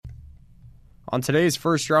On today's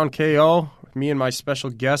First Round KO, me and my special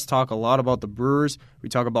guest talk a lot about the Brewers. We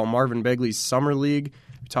talk about Marvin Bagley's Summer League.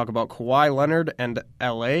 We talk about Kawhi Leonard and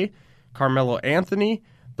L.A., Carmelo Anthony,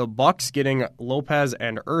 the Bucks getting Lopez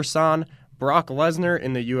and Ersan, Brock Lesnar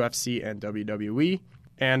in the UFC and WWE,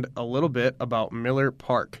 and a little bit about Miller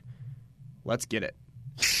Park. Let's get it.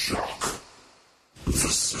 Shock the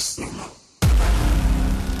system.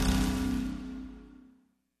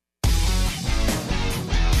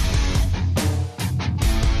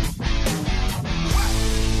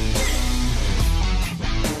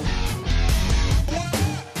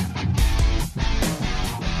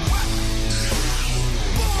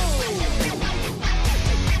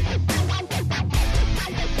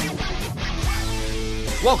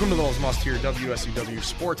 Welcome to the most must-hear WSUW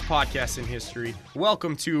sports podcast in history.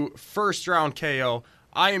 Welcome to First Round KO.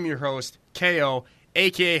 I am your host, KO,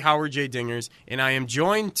 a.k.a. Howard J. Dingers, and I am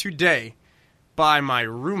joined today by my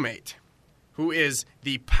roommate, who is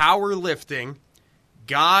the powerlifting,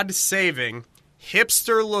 God-saving,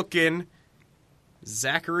 hipster-looking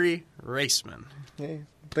Zachary Raceman. Hey,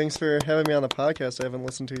 thanks for having me on the podcast I haven't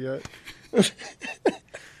listened to yet.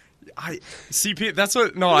 That's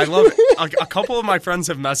what. No, I love it. A couple of my friends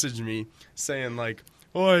have messaged me saying like,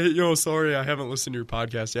 "Oh, sorry, I haven't listened to your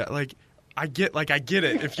podcast yet." I get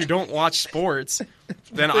it. If you don't watch sports,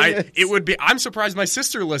 then it would be. I'm surprised my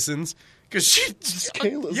sister listens because she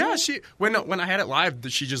when I had it live,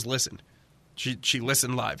 she just listened. She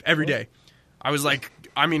listened live every day. I was like,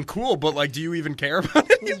 I mean, cool, but like, do you even care about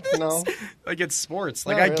it? No. Like, it's sports.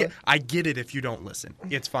 Like, Not really. I get it if you don't listen.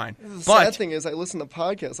 It's fine. The sad thing is I listen to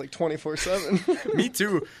podcasts like 24/7. Me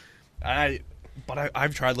too.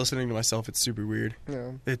 I've tried listening to myself. It's super weird.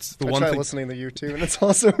 Yeah. It's the I one try thing. listening to you too, and it's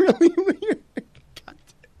also really weird.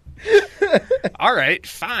 All right,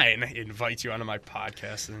 fine. Invite you onto my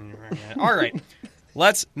podcast. All right.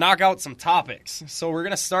 Let's knock out some topics. So we're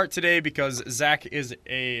going to start today because Zach is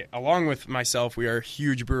along with myself, we are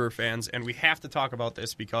huge Brewer fans, and we have to talk about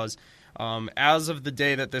this because as of the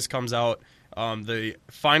day that this comes out, the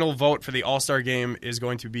final vote for the All-Star game is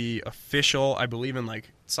going to be official, I believe, in like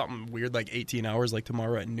something weird like 18 hours, like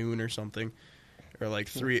tomorrow at noon or something. Or like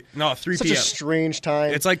 3 p.m. Such a strange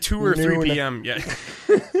time. It's like 2 or 3 p.m. Yeah.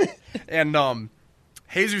 And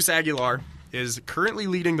Jesus Aguilar is currently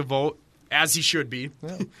leading the vote, as he should be.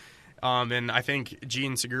 Yeah. And I think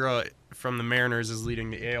Gene Segura from the Mariners is leading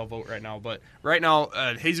the AL vote right now. But right now,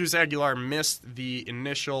 Jesus Aguilar missed the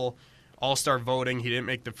initial All-Star voting. He didn't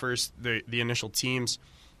make the initial teams.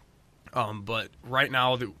 But right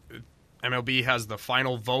now, the MLB has the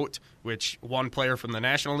final vote, which one player from the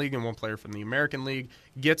National League and one player from the American League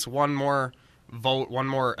gets one more vote, one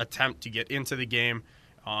more attempt to get into the game.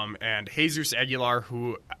 And Jesus Aguilar,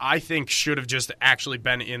 who I think should have just actually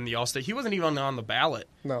been in the All-Star. He wasn't even on the ballot.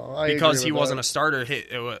 No, because he wasn't a starter.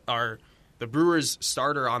 The Brewers'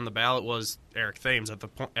 starter on the ballot was Eric Thames at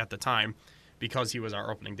the time because he was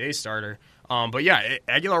our opening day starter. But yeah,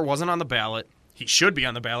 Aguilar wasn't on the ballot. He should be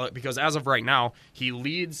on the ballot because as of right now, he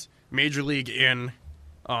leads Major League in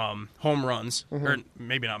home runs, or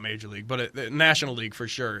maybe not Major League, but National League for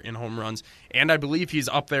sure in home runs. And I believe he's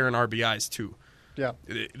up there in RBIs too. Yeah.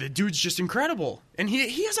 The dude's just incredible. And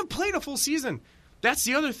he hasn't played a full season. That's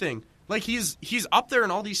the other thing. Like, he's up there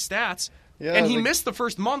in all these stats, and he missed the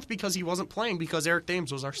first month because he wasn't playing because Eric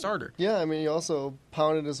Thames was our starter. Yeah, I mean, he also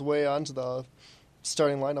pounded his way onto the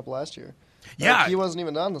starting lineup last year. Yeah. Like, he wasn't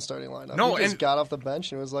even on the starting lineup. No, he just got off the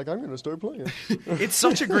bench and was like, I'm going to start playing. It's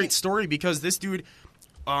such a great story because this dude,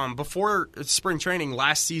 before spring training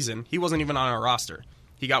last season, he wasn't even on our roster.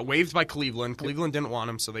 He got waived by Cleveland. Cleveland didn't want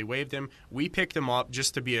him, so they waived him. We picked him up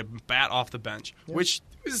just to be a bat off the bench, which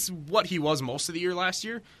is what he was most of the year last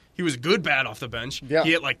year. He was a good bat off the bench. Yeah.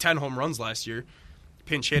 He hit like 10 home runs last year.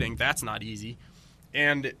 Pinch hitting, that's not easy.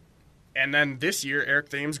 And then this year, Eric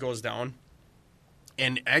Thames goes down,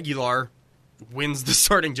 and Aguilar wins the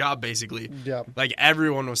starting job, basically. Yeah. Like,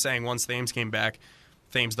 everyone was saying once Thames came back,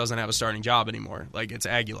 Thames doesn't have a starting job anymore. Like, it's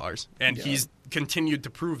Aguilar's. And he's continued to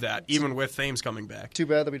prove that, even with Thames coming back. Too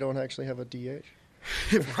bad that we don't actually have a DH.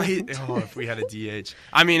 Right? Oh, if we had a DH.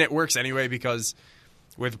 I mean, it works anyway because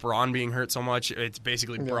with Braun being hurt so much, it's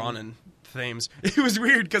basically Braun and Thames. It was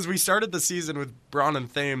weird because we started the season with Braun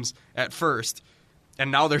and Thames at first,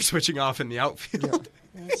 and now they're switching off in the outfield.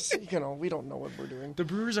 Yeah. We don't know what we're doing. The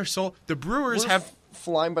Brewers We're have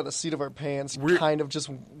flying by the seat of our pants, kind of just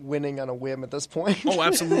winning on a whim at this point. Oh,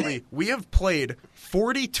 absolutely. We have played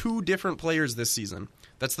 42 different players this season.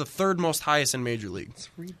 That's the third most highest in Major League. It's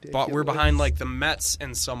ridiculous. But we're behind like the Mets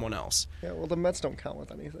and someone else. Yeah, well, the Mets don't count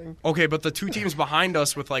with anything. Okay, but the two teams behind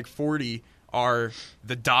us with like 40 are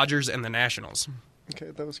the Dodgers and the Nationals.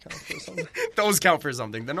 Okay, those count for something. Those count for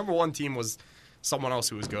something. The number one team was someone else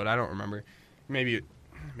who was good. I don't remember. Maybe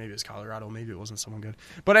it was Colorado. Maybe it wasn't someone good.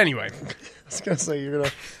 But anyway. I was going to say, you're going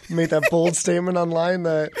to make that bold statement online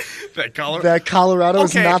that that Colorado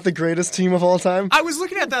is not the greatest team of all time. I was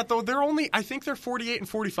looking at that, though. I think they're 48 and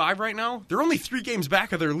 45 right now. They're only 3 games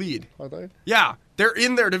back of their lead. Are they? Yeah. They're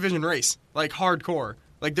in their division race, like hardcore.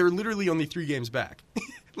 Like, they're literally only 3 games back.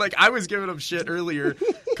 Like, I was giving them shit earlier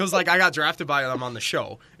because, like, I got drafted by them on the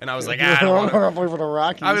show. And I was like, I don't want to play for the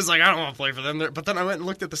Rockies. I was like, I don't want to play for them. But then I went and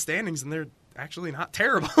looked at the standings, and they're actually not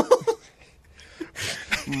terrible.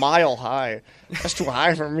 Mile high. That's too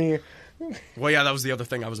high for me. Well, yeah, that was the other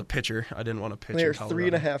thing. I was a pitcher. I didn't want to pitch. They're in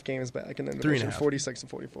Colorado. 3.5 games back in the division, 46 and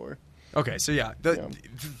 44. Okay, so yeah, they're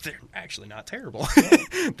actually not terrible.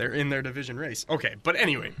 They're in their division race. Okay, but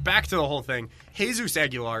anyway, back to the whole thing. Jesus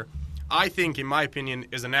Aguilar, I think, in my opinion,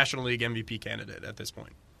 is a National League MVP candidate at this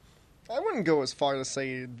point. I wouldn't go as far to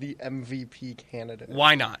say the MVP candidate.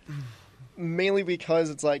 Why not? Mainly because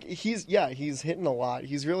it's like, he's hitting a lot.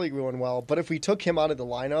 He's really going well. But if we took him out of the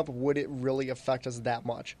lineup, would it really affect us that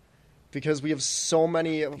much? Because we have so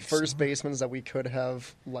many first basemen that we could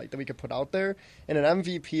have, that we could put out there. And an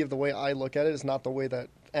MVP, of the way I look at it, is not the way that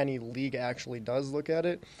any league actually does look at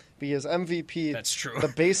it. Because MVP, that's true. The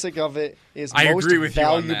basic of it is I most agree with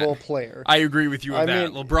valuable player. I agree with you on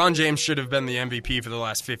that. LeBron James should have been the MVP for the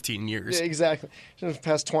last 15 years. Yeah, exactly. Should have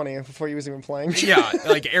passed 20 before he was even playing. Yeah,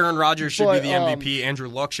 like Aaron Rodgers should be the MVP. Andrew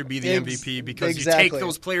Luck should be the MVP because you take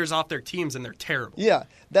those players off their teams and they're terrible. Yeah,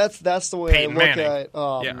 that's the way Peyton I look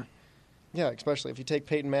Manning. at Yeah, especially if you take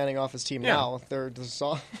Peyton Manning off his team now, they're just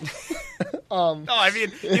no, I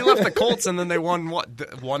mean, he left the Colts and then they won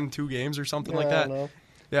 2 games or something like that. I don't know.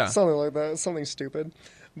 Yeah, something like that, something stupid.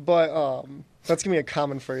 But that's gonna be a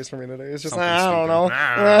common phrase for me today. It's just something I don't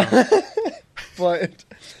know. But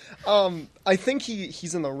I think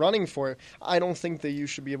he's in the running for it. I don't think that you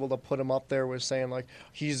should be able to put him up there with saying like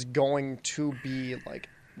he's going to be like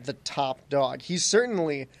the top dog. He's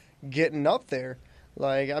certainly getting up there.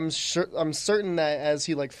 Like I'm certain that as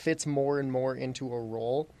he fits more and more into a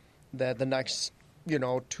role, that the next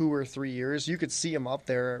 2 or 3 years you could see him up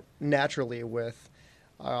there naturally with.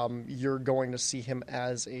 You're going to see him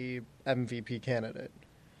as a MVP candidate.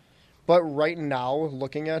 But right now,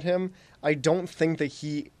 looking at him, I don't think that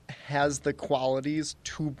he has the qualities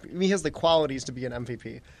to. He has the qualities to be an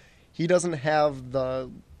MVP. He doesn't have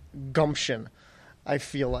the gumption. I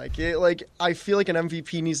feel like I feel like an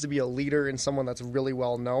MVP needs to be a leader and someone that's really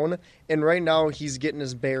well known. And right now, he's getting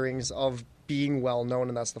his bearings of being well known,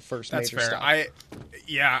 and that's the first major step. I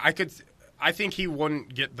think he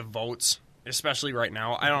wouldn't get the votes, especially right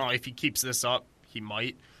now. I don't know if he keeps this up, he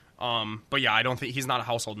might. But yeah, I don't think he's not a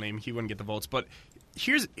household name. He wouldn't get the votes. But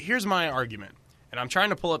here's my argument, and I'm trying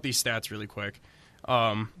to pull up these stats really quick.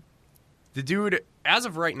 The dude, as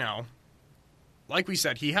of right now, like we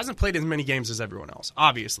said, he hasn't played as many games as everyone else.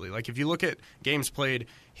 Obviously, like if you look at games played,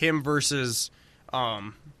 him versus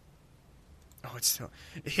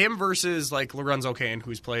him versus like Lorenzo Cain,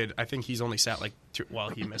 who's played. I think he's only sat like 2. Well,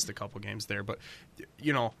 he missed a couple games there, but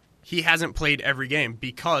he hasn't played every game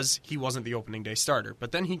because he wasn't the opening day starter.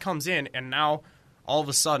 But then he comes in, and now all of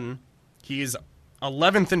a sudden he's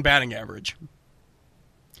 11th in batting average.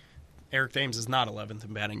 Eric Thames is not 11th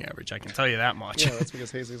in batting average. I can tell you that much. Yeah, that's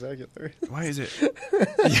because Jesus Aguilar. Why is it?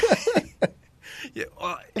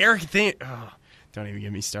 Eric Thames. Oh, don't even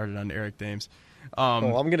get me started on Eric Thames.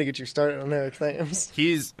 I'm going to get you started on Eric Thames.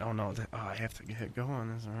 I have to go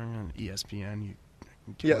on this on ESPN.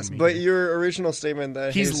 Yes, but your original statement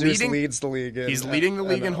that Jesus leads the league. He's leading the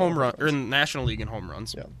league in home run or in the National League in home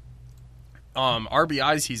runs. Yeah.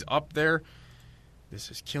 RBIs, he's up there.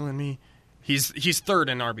 This is killing me. He's third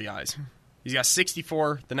in RBIs. He's got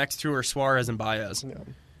 64. The next 2 are Suarez and Baez. Yeah.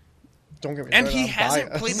 Don't get me started and he on hasn't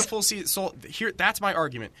Baez. played the full season. So that's my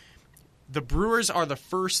argument. The Brewers are the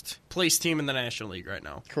first place team in the National League right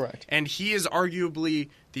now. Correct. And he is arguably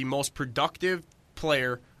the most productive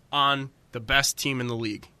player on the best team in the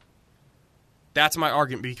league. That's my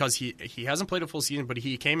argument because he hasn't played a full season, but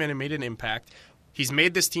he came in and made an impact. He's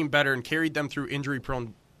made this team better and carried them through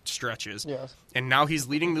injury-prone stretches. Yes. And now he's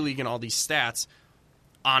leading the league in all these stats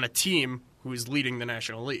on a team who is leading the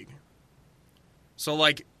National League. So,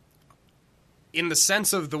 in the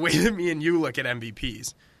sense of the way that me and you look at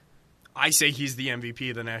MVPs, I say he's the MVP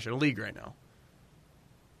of the National League right now.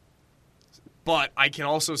 But I can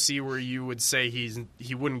also see where you would say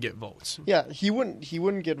he wouldn't get votes. Yeah, he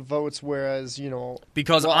wouldn't get votes. Whereas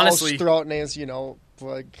because honestly, I'll throw out names.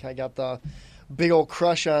 I got the big old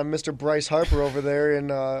crush on Mr. Bryce Harper over there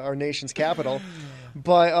in our nation's capital.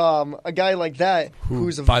 But a guy like that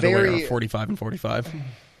who's a By the way, very are 45 and 45.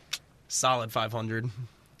 Solid 500.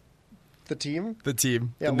 the team. The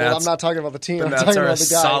team. Yeah, the well, Nats, I'm not talking about the team. the I'm Nats talking are about a the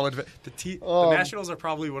guy. solid. The Nationals are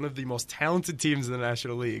probably one of the most talented teams in the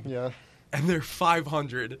National League. Yeah. And they're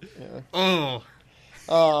 500. Yeah. Oh.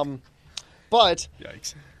 But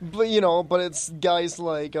Yikes. but it's guys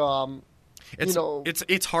like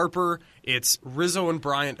It's Harper, it's Rizzo and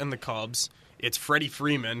Bryant and the Cubs, it's Freddie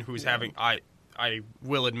Freeman who's having I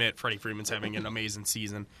will admit Freddie Freeman's having an amazing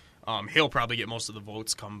season. He'll probably get most of the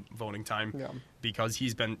votes come voting time because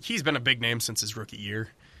he's been a big name since his rookie year,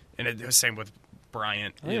 and the same with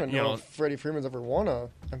Bryant. I don't even know if Freddie Freeman's ever won a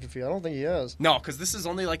MVP. I don't think he has. No, because this is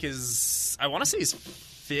only like I want to say his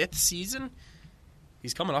 5th season.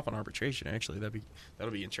 He's coming up on arbitration. Actually,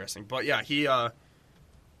 that'll be interesting. But yeah,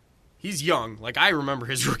 he's young. Like I remember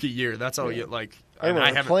his rookie year. That's how I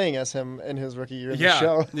remember playing as him in his rookie year in the Yeah,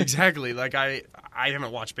 show. exactly. Like I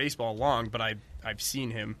haven't watched baseball long, but I've seen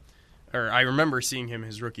him, or I remember seeing him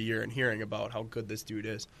his rookie year and hearing about how good this dude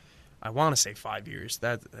is. I want to say 5 years.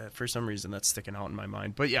 That for some reason that's sticking out in my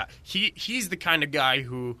mind. But yeah, he's the kind of guy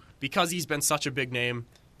who, because he's been such a big name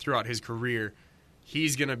throughout his career,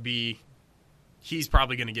 he's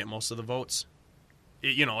probably gonna get most of the votes.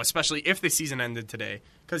 Especially if the season ended today,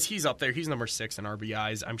 because he's up there. He's number 6 in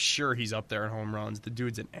RBIs. I'm sure he's up there in home runs. The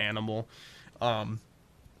dude's an animal.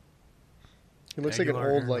 He looks like an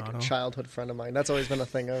Aguilar, old Arenado. childhood friend of mine. That's always been a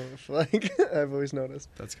thing I've always noticed.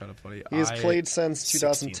 That's kind of funny. He has played since 16th,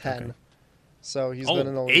 2010, okay. so he's been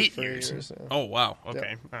in the league 8 for years. 8 years. Yeah. Oh wow.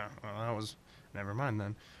 Okay. Well, that was never mind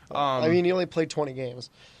then. I mean, he only played 20 games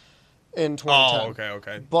in 2010.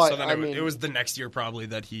 Okay. But, so then I it mean- was the next year probably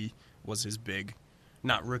that he was his big,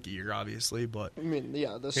 not rookie year obviously, but I mean,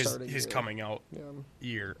 yeah, the starting his year. coming out Yeah.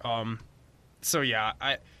 year. So yeah,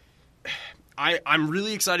 I'm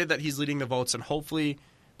really excited that he's leading the votes, and hopefully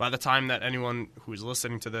by the time that anyone who's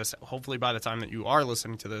listening to this, hopefully by the time that you are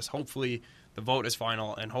listening to this, hopefully the vote is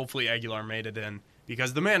final, and hopefully Aguilar made it in,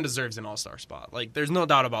 because the man deserves an all-star spot. Like, there's no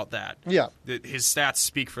doubt about that. Yeah. His stats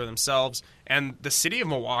speak for themselves, and the city of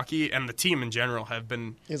Milwaukee and the team in general have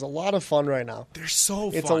been, It's a lot of fun right now. they're so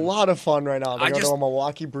fun. It's a lot of fun right now to I go to just- a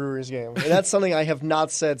Milwaukee Brewers game. And that's something I have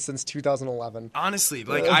not said since 2011. Honestly,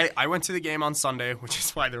 I went to the game on Sunday, which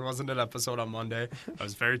is why there wasn't an episode on Monday. I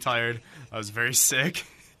was very tired. I was very sick.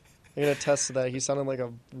 I'm going to attest to that. He sounded like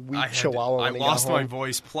a weak I chihuahua when he lost got my home.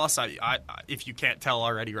 voice. Plus, I if you can't tell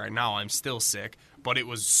already right now, I'm still sick. But it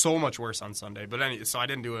was so much worse on Sunday. But so I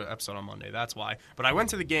didn't do an episode on Monday. That's why. But I went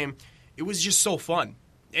to the game. It was just so fun.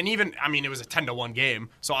 And even, I mean, it was a 10-1 game.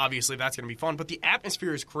 So obviously that's going to be fun. But the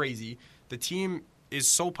atmosphere is crazy. The team is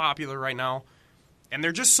so popular right now. And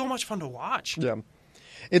they're just so much fun to watch. Yeah.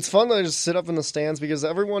 It's fun to just sit up in the stands because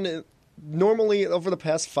everyone, normally over the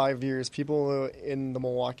past 5 years, people in the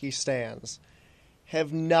Milwaukee stands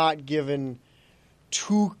have not given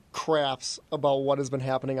two craps about what has been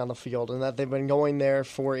happening on the field, and that they've been going there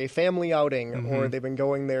for a family outing, or they've been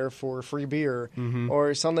going there for free beer,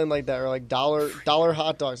 or something like that, or like dollar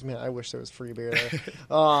hot dogs. Man, I wish there was free beer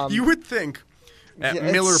there. You would think at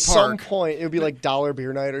Yeah, Miller at some Park. point, it would be like dollar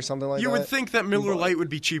beer night or something like You that. would think that Miller But- Lite would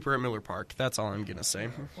be cheaper at Miller Park. That's all I'm going to say.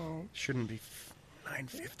 Shouldn't be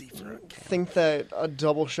 $9.50 for a can. Think that a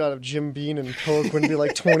double shot of Jim Beam and Coke would be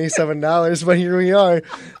like $27, but here we are.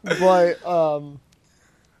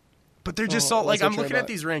 But they're just Oh, so, like, what's I'm that looking train at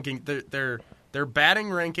these rankings. Their batting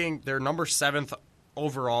ranking, they're number 7th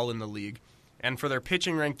overall in the league. And for their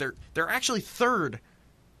pitching rank, they're actually 3rd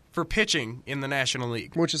for pitching in the National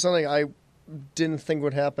League. which is something I didn't think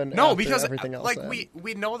would happen. No, after because everything else. like happened.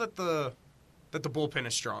 we know that the bullpen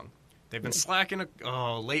is strong. They've been slacking.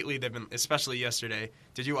 Lately they've been, especially yesterday.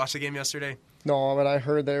 Did you watch the game yesterday? No, but I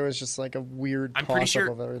heard there was just like a weird I'm pretty toss sure.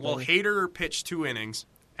 up of everything. Well, Hader pitched 2 innings,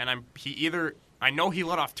 and I know he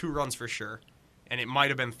let off 2 runs for sure, and it might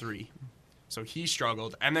have been 3. So he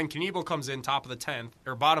struggled, and then Knievel comes in top of the 10th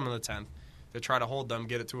or bottom of the 10th to try to hold them,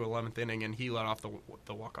 get it to 11th inning, and he let off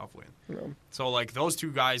the walk-off win. Yeah. So like those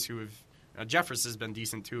 2 guys who have Jeffress has been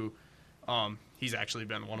decent too. He's actually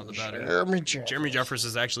been one of the better. Jeremy Jeffress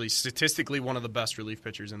is actually statistically one of the best relief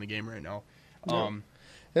pitchers in the game right now. I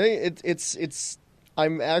think it's.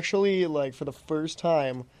 I'm actually like for the first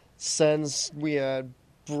time since we had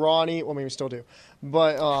Brawny. Well, maybe we still do,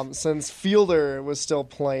 but since Fielder was still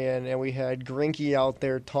playing and we had Greinke out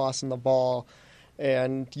there tossing the ball,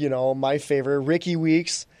 and my favorite Ricky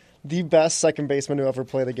Weeks, the best second baseman to ever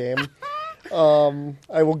play the game.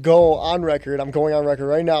 I will go on record. I'm going on record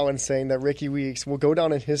right now and saying that Ricky Weeks will go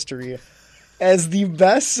down in history as the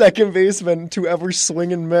best second baseman to ever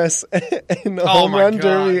swing and miss in the home run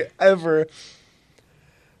derby ever.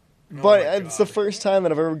 But my it's the God. first time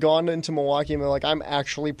that I've ever gone into Milwaukee and been like, I'm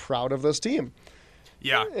actually proud of this team.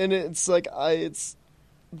 Yeah. And it's like,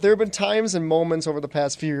 there have been times and moments over the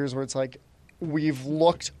past few years where it's like, we've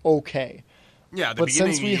looked okay. Yeah, the But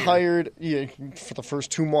beginning since of we the year. hired, for the first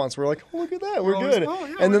 2 months, we're like, oh, look at that, we're always, good. oh, yeah,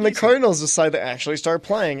 and we're then the decent. Cardinals decide to actually start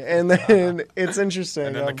playing. And then it's interesting.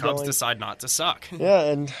 And then the I'm Cubs going- decide not to suck. Yeah,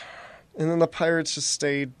 and then the Pirates just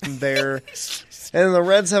stayed there. And the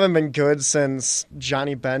Reds haven't been good since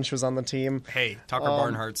Johnny Bench was on the team. Hey, Tucker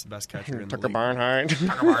Barnhart's the best catcher in the Tucker league. Barnhart.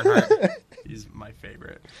 Tucker Barnhart. He's my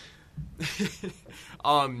favorite.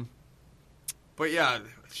 But yeah,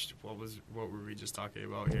 what were we just talking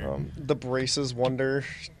about here? The Braces wonder,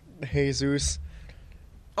 Jesus.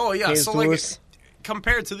 Oh yeah, so like Jesus.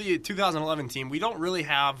 compared to the 2011 team, we don't really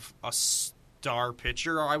have a star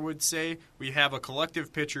pitcher. I would say we have a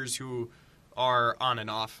collective pitchers who are on and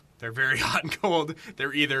off. They're very hot and cold.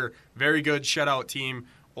 They're either very good shutout team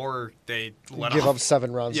or they let Give off up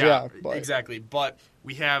 7 runs. Yeah, but exactly. But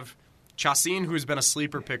we have Chacin, who's been a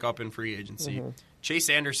sleeper pickup in free agency. Mm-hmm. Chase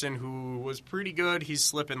Anderson, who was pretty good. He's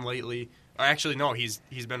slipping lately. Or actually, no, he's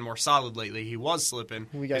been more solid lately. He was slipping.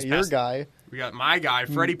 we got This your past- guy, We got my guy,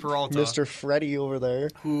 Freddie Peralta, Mr. Freddie over there.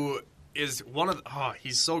 who is one of the,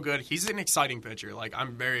 he's so good. He's an exciting pitcher. Like,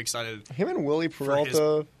 I'm very excited. Him and Willie For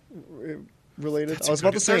Peralta related. That's I was a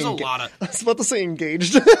about good- to say. there's a lot of- I was about to say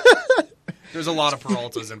engaged. There's a lot of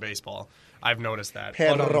Peraltas in baseball. I've noticed that.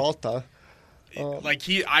 But, Peralta. like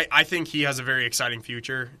I think he has a very exciting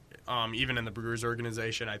future. Even in the Brewers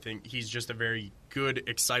organization, I think he's just a very good,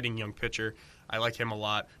 exciting young pitcher. I like him a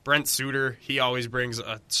lot. Brent Suter, he always brings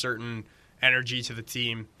a certain energy to the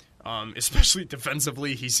team, especially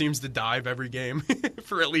defensively. He seems to dive every game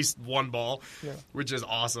for at least one ball, which is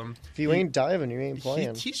awesome. If you ain't diving, you ain't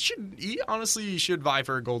playing. He honestly should vie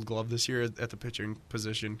for a Gold Glove this year at the pitching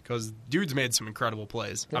position because dude's made some incredible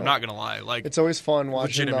plays. I'm not gonna lie. Like It's always fun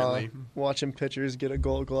watching Legitimately. pitchers get a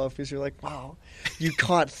Gold Glove because you're like, wow, you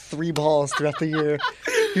caught 3 balls throughout the year.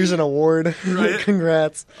 Here's an award. Right?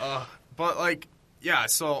 Congrats. But, like, yeah,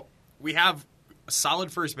 so we have a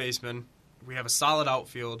solid first baseman. We have a solid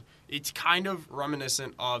outfield. It's kind of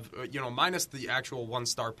reminiscent of, minus the actual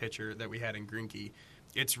one-star pitcher that we had in Greinke.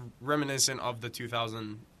 It's reminiscent of the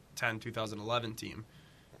 2010-2011 team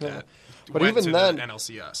that But went even to then- the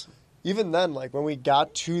NLCS. Even then, like when we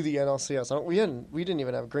got to the NLCS, we didn't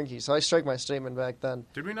even have Greinke. So I strike my statement back then.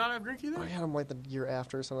 Did we not have Greinke We then? had him like the year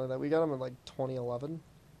after or something like that. We got him in like 2011.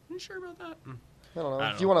 Are you sure about that? I don't know. I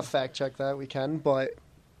don't If you know. want to fact check that, we can, but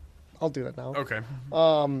I'll do that now. Okay.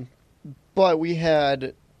 But we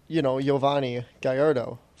had, Giovanni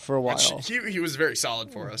Gallardo for a while. He was very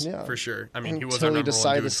solid for us, Yeah. for sure. I mean, he was until our he number one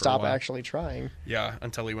decided dude to for a stop while. actually trying. Yeah,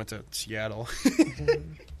 until he went to Seattle.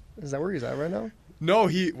 Is that where he's at right now? No,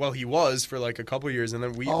 he was for like a couple years, and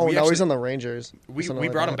then we Oh, we now actually, he's on the Rangers. we Something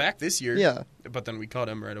like brought him that. back this year. Yeah. but then we cut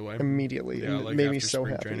him right away. Immediately. Yeah, It like made me after so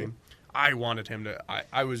spring happy. training. I wanted him to.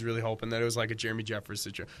 I was really hoping that it was like a Jeremy Jeffress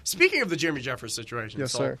situation. Speaking of the Jeremy Jeffress situation,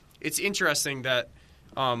 Yes, so sir. it's interesting that.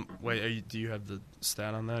 Wait, do you have the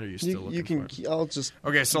stat on that? Or are you still looking You can. for it? I'll just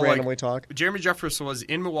Okay, so randomly like talk. Jeremy Jeffress was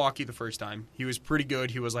in Milwaukee the first time. He was pretty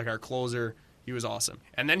good. He was like our closer. He was awesome.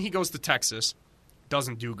 And then he goes to Texas,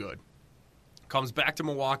 doesn't do good. Comes back to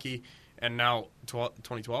Milwaukee, and now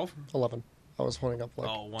 2012. 11. I was holding up like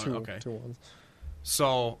Oh, one, two, okay. 2 ones.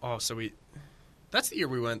 So that's the year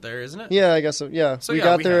we went there, isn't it? Yeah, I guess so. Yeah, So, we yeah,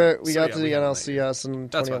 got we there. had it. We So, got yeah, to we the had it NLCS in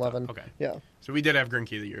That's what I thought. 2011. Okay. Yeah. So we did have Greinke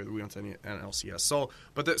the year that we went to the NLCS. So,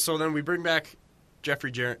 so then we bring back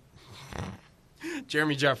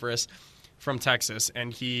Jeremy Jeffress from Texas,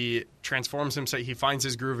 and he transforms himself. He finds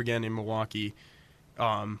his groove again in Milwaukee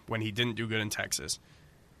when he didn't do good in Texas.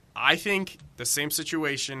 I think the same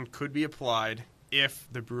situation could be applied if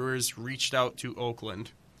the Brewers reached out to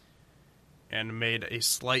Oakland and made a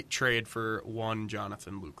slight trade for one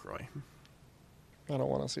Jonathan Lucroy. I don't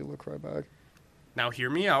want to see LaCroix back. Now, hear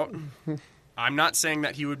me out. I'm not saying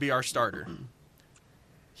that he would be our starter.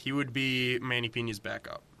 He would be Manny Piña's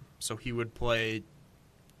backup. So he would play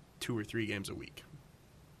 2 or 3 games a week.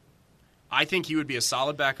 I think he would be a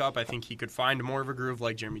solid backup. I think he could find more of a groove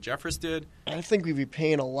like Jeremy Jeffress did. I think we'd be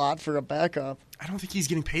paying a lot for a backup. I don't think he's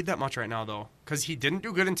getting paid that much right now, though, because he didn't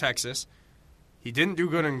do good in Texas. He didn't do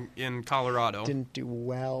good in Colorado. Didn't do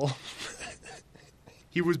well.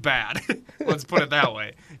 He was bad. Let's put it that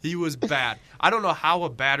way. He was bad. I don't know how a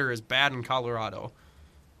batter is bad in Colorado,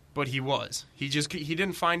 but he was. He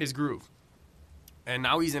didn't find his groove. And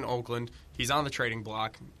now he's in Oakland. He's on the trading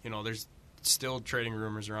block. There's still trading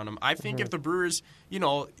rumors around him. I think if the Brewers,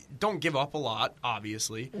 don't give up a lot,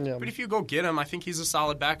 obviously. Yeah. But if you go get him, I think he's a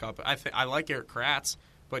solid backup. I like Eric Kratz,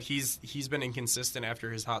 but he's been inconsistent after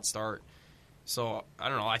his hot start. So I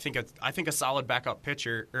don't know. I think a solid backup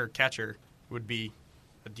pitcher or catcher would be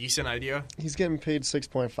a decent idea. He's getting paid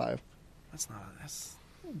 6.5. That's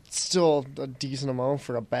Still a decent amount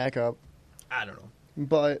for a backup, I don't know.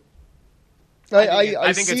 but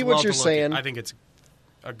I think see it's what well you're to look saying. I think it's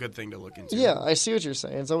a good thing to look into. Yeah, I see what you're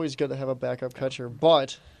saying. It's always good to have a backup catcher,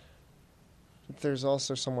 but there's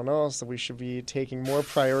also someone else that we should be taking more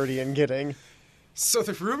priority in getting. So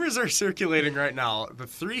the rumors are circulating right now. The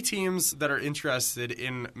 3 teams that are interested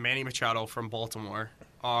in Manny Machado from Baltimore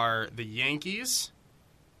are the Yankees.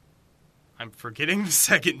 I'm forgetting the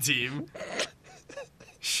second team.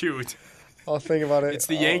 Shoot. I'll think about it. It's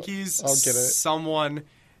the Yankees, I'll get it. someone,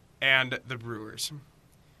 and the Brewers.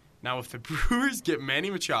 Now, if the Brewers get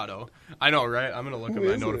Manny Machado, I know, right? I'm going to look at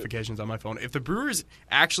my notifications on my phone. If the Brewers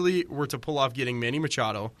actually were to pull off getting Manny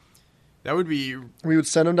Machado, that would be... We would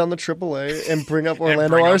send him down to AAA and bring up and Orlando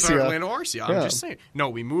bring up Arcia. Orlando Arcia. I'm Yeah. just saying. No,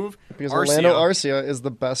 we move Because Arcia, Orlando Arcia is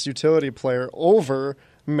the best utility player over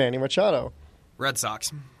Manny Machado. Red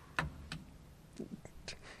Sox.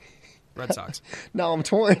 Red Sox. Now I'm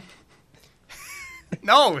torn.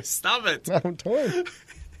 No, stop it. Now I'm torn.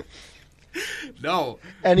 No.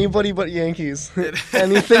 Anybody but Yankees.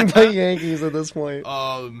 Anything but Yankees at this point.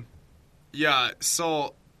 Yeah,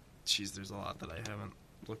 so... Jeez, there's a lot that I haven't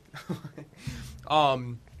looked...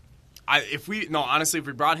 honestly, if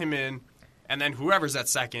we brought him in, and then whoever's at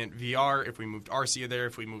second, VR, if we moved Arcia there,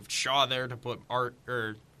 if we moved Shaw there to put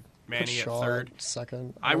Manny Shaw at third.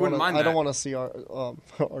 second. I wouldn't mind I don't that. want to see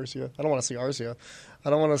Arcia. I don't want to see Arcia. I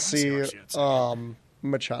don't want to see Arcia at second.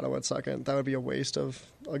 Machado at second. That would be a waste of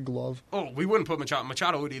a glove. Oh, we wouldn't put Machado.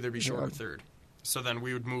 Machado would either be short or third. So then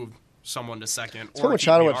we would move someone to second. Let's or put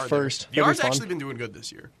Machado keep at VR first. There. That'd be VR's fun. actually been doing good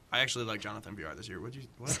this year. I actually like Jonathan VR this year. What?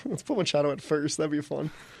 Let's put Machado at first. That'd be fun.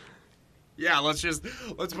 Yeah, let's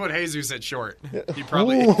put Jesus at short. He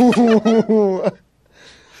probably... Ooh.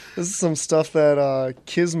 This is some stuff that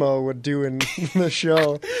Kismo would do in the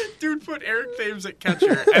show. Dude put Eric Thames at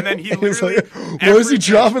catcher, and then he He's literally... like, where's he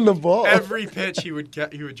dropping the ball? Every pitch he would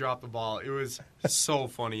drop the ball. It was so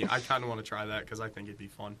funny. I kind of want to try that because I think it'd be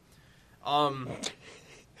fun.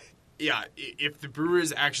 Yeah, if the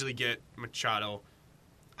Brewers actually get Machado,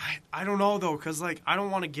 I don't know though, because like I don't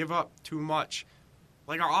want to give up too much.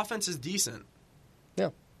 Like our offense is decent. Yeah.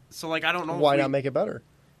 So like I don't know. Why not make it better?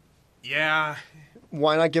 Yeah.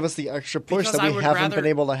 Why not give us the extra push Because that I we would haven't rather- been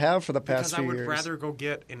able to have for the past Because I few would years? rather go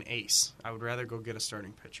get an ace. I would rather go get a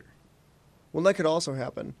starting pitcher. Well, that could also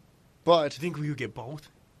happen, Do but you think we would get both?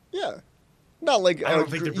 yeah, not like I don't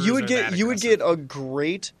think the Brewers you would are get that you would aggressive. get a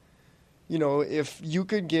great, if you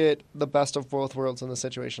could get the best of both worlds in the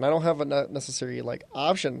situation. I don't have a necessary like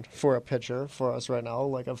option for a pitcher for us right now.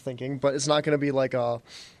 Like I'm thinking, but it's not going to be like a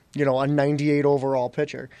 98 overall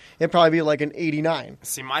pitcher. It'd probably be like an 89.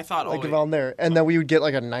 See, my thought Like always, around there, and then we would get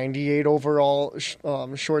like a 98 overall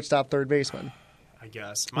shortstop third baseman. I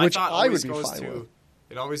guess. My Which thought I always would be goes fine to with.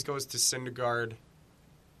 it always goes to Syndergaard.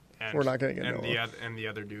 And, We're not gonna get and Noah. the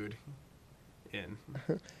other dude in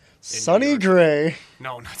Sonny York. Gray.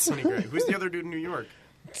 No, not Sonny Gray. Who's the other dude in New York?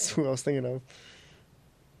 That's who I was thinking of.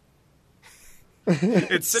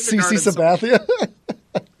 It's CC Syndergaard. Sabathia.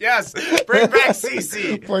 Yes, bring back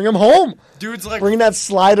CC. Bring him home. Dude's like Bring that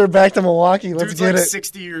slider back to Milwaukee. Let's dude's get like it.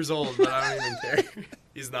 60 years old, but I don't even care.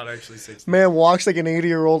 He's not actually 60. Man walks like an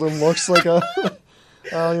 80-year-old and looks like a. I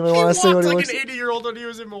don't even want to say what he He looks walked like an 80-year-old when he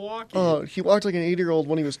was in Milwaukee. Oh, he walked like an 80-year-old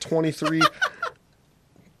when he was 23.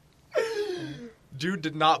 Dude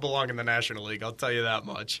did not belong in the National League. I'll tell you that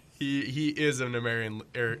much. He is an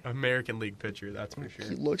American League pitcher. That's for He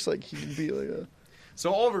sure. looks like he'd be like a.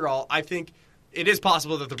 So overall, I think it is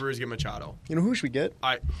possible that the Brewers get Machado. You know who should we get?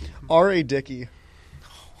 I R.A. Dickey.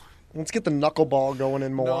 Let's get the knuckleball going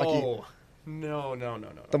in Milwaukee. No.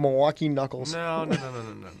 The Milwaukee Knuckles. No.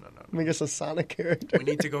 Make us a Sonic character. We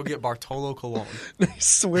need to go get Bartolo Colon. I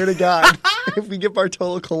swear to God, if we get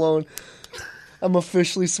Bartolo Colon, I'm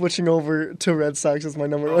officially switching over to Red Sox as my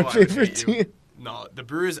number one I favorite hate you. team. No, the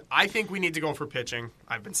Brewers, I think we need to go for pitching.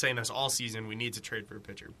 I've been saying this all season. We need to trade for a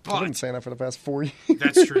pitcher. I've been But saying that for the past 4 years.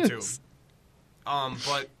 that's true too.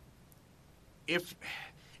 But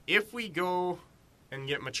if we go and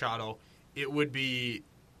get Machado, it would be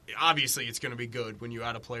obviously it's going to be good when you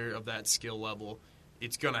add a player of that skill level.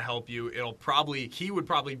 It's going to help you. He would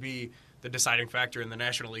probably be the deciding factor in the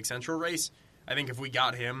National League Central race. I think if we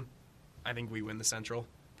got him, I think we win the Central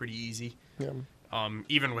pretty easy. Yeah.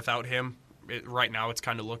 Even without him, right now it's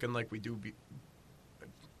kind of looking like we do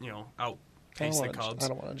outpace the Cubs. I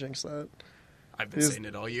don't want to jinx that. I've been because- saying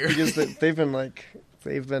it all year. Because they've been like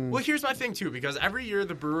They've been. Well, here's my thing, too, because every year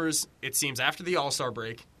the Brewers, it seems, after the All-Star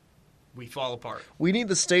break, we fall apart. We need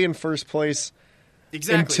to stay in first place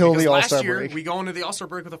Exactly. until because the All-Star last year, break. we go into the All-Star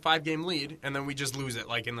break with a 5-game lead, and then we just lose it,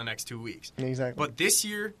 like, in the next 2 weeks. Exactly. But this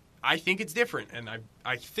year, I think it's different, and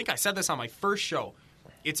I think I said this on my first show.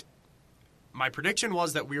 My prediction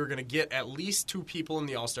was that we were going to get at least 2 people in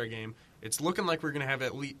the All-Star game. It's looking like we're going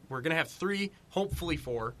to have 3, hopefully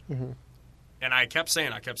 4. Mm-hmm. And I kept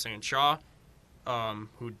saying Shaw,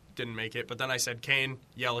 who didn't make it, but then I said Kane,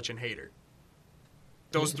 Yelich, and Hader.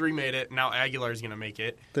 Those 3 made it. Now Aguilar's going to make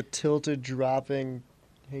it. The tilted dropping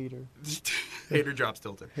Hader. Hader drops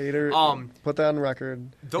tilted. Hader. Put that on record.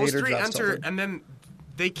 Those Hader 3 drops enter, tilted. and then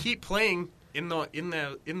they keep playing in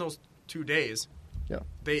those 2 days. Yeah.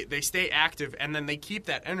 They stay active, and then they keep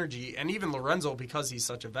that energy. And even Lorenzo, because he's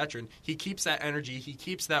such a veteran, he keeps that energy. He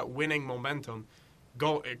keeps that winning momentum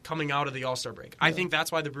coming out of the All-Star break. Yeah. I think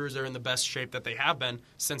that's why the Brewers are in the best shape that they have been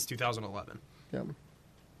since 2011. Yeah.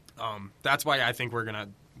 That's why I think we're going to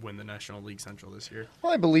win the National League Central this year.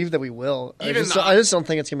 Well, I believe that we will. I just don't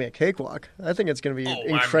think it's going to be a cakewalk. I think it's going to be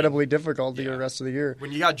incredibly difficult the rest of the year.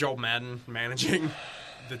 When you got Joe Madden managing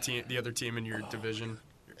the other team in your division.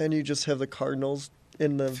 And you just have the Cardinals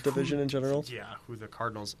in the division in general. Yeah, who the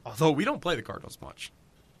Cardinals. Although we don't play the Cardinals much.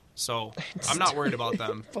 So I'm not worried about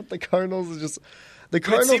them. But the Cardinals is just... The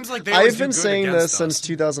Cardinals, it seems like they always I've been do good saying against this since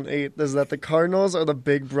 2008, is that the Cardinals are the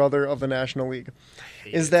big brother of the National League.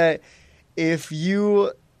 Is that if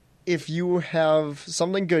you have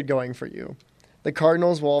something good going for you, the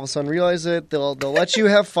Cardinals will all of a sudden realize it. They'll let you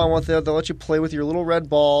have fun with it. They'll let you play with your little red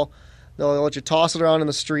ball. They'll let you toss it around in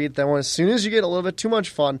the street. Then as soon as you get a little bit too much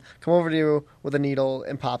fun, come over to you with a needle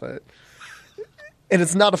and pop it. And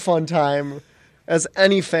it's not a fun time. As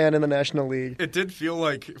any fan in the National League. It did feel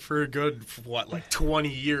like for a good, 20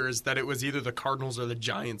 years that it was either the Cardinals or the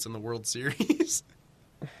Giants in the World Series.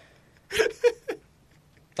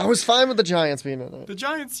 I was fine with the Giants being in it. The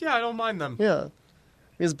Giants, yeah, I don't mind them. Yeah.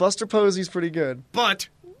 Because Buster Posey's pretty good. But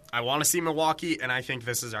I want to see Milwaukee, and I think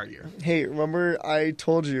this is our year. Hey, remember I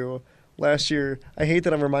told you last year, I hate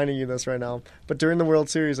that I'm reminding you this right now, but during the World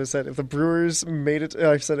Series, I said if the Brewers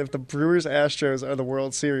Astros are the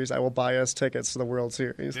World Series, I will buy us tickets to the World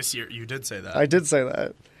Series. This year, you did say that. I did say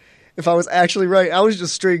that. If I was actually right, I was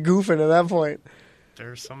just straight goofing at that point.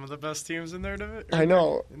 They're some of the best teams in their division. I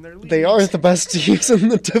know. In their leagues. They are the best teams in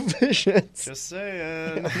the divisions. Just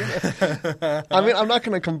saying. I mean, I'm not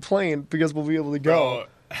going to complain because we'll be able to go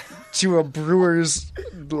to a Brewers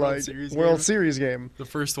World Series game. The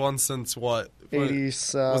first one since what?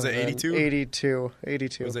 87. Was it 82? 82. Was it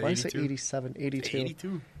 82? Why did I say 87? 82.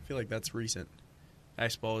 82? I feel like that's recent. I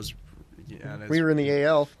suppose. Yeah, we were in the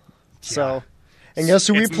AL. So, Yeah. and guess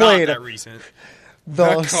who we It's played? Not that recent.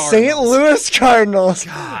 The St. Louis Cardinals.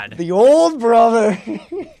 God. The old brother.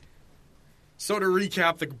 So to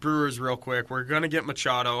recap the Brewers real quick, we're going to get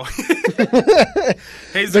Machado.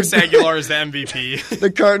 Jesus Aguilar is the MVP.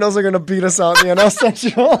 The Cardinals are going to beat us out in the NL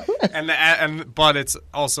Central. But it's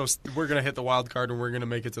also, we're going to hit the wild card and we're going to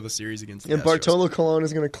make it to the series against the And Astros. Bartolo Colon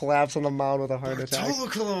is going to collapse on the mound with a heart attack. Bartolo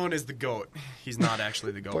Colon is the GOAT. He's not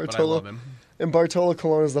actually the GOAT, but I love him. And Bartolo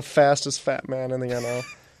Colon is the fastest fat man in the NL.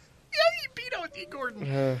 Yeah, he beat out D.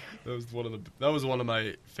 Gordon. That was one of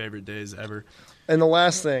my favorite days ever. And the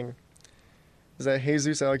last thing is that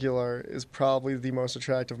Jesus Aguilar is probably the most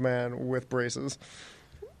attractive man with braces.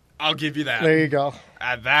 I'll give you that. There you go.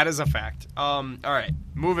 That is a fact. All right,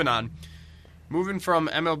 moving on. Moving from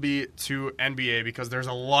MLB to NBA because there's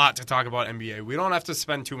a lot to talk about NBA. We don't have to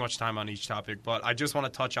spend too much time on each topic, but I just want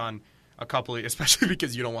to touch on a couple, especially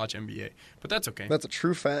because you don't watch NBA. But that's okay. That's a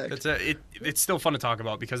true fact. It's still fun to talk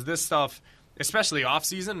about because this stuff, especially off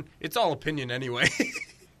season, it's all opinion anyway.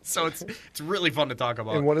 So it's really fun to talk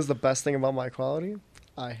about. And what is the best thing about my quality?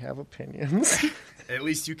 I have opinions. At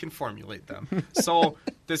least you can formulate them. So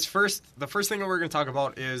the first thing that we're going to talk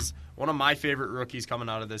about is one of my favorite rookies coming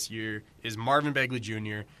out of this year is Marvin Bagley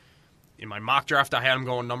Jr. In my mock draft, I had him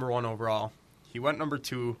going number 1 overall. He went number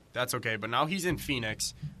 2. That's okay. But now he's in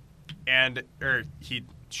Phoenix, or he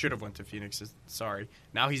should have went to Phoenix. Sorry.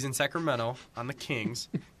 Now he's in Sacramento on the Kings.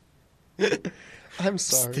 I'm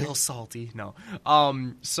sorry. Still salty. No.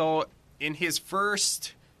 So in his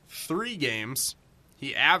first 3 games,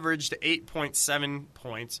 he averaged 8.7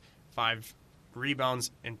 points, 5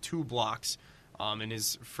 rebounds, and 2 blocks in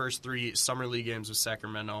his first 3 Summer League games with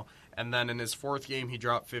Sacramento. And then in his 4th game, he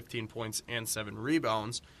dropped 15 points and 7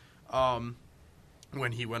 rebounds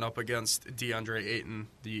when he went up against DeAndre Ayton,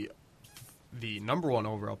 the number 1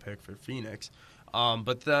 overall pick for Phoenix.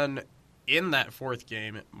 But then in that 4th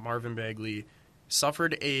game, Marvin Bagley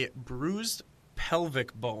suffered a bruised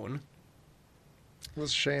pelvic bone It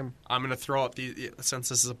was a shame. I'm going to throw up since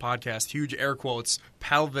this is a podcast, huge air quotes,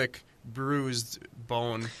 pelvic bruised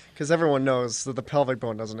bone. Because everyone knows that the pelvic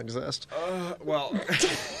bone doesn't exist. Well,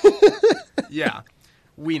 yeah,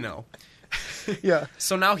 we know. Yeah.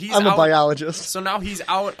 So now I'm a biologist. So now he's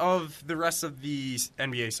out of the rest of the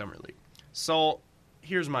NBA Summer League. So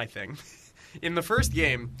here's my thing. In the first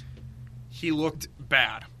game, he looked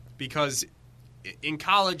bad because in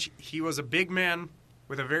college he was a big man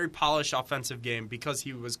with a very polished offensive game because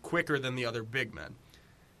he was quicker than the other big men.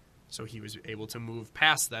 So he was able to move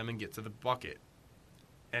past them and get to the bucket.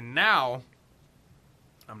 And now,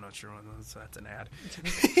 I'm not sure when that's an ad.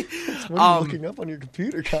 What are you looking up on your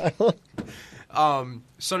computer, Kyle?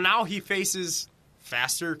 So now he faces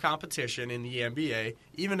faster competition in the NBA.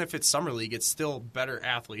 Even if it's Summer League, it's still better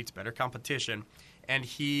athletes, better competition. And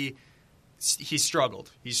he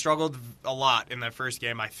struggled. He struggled a lot in that first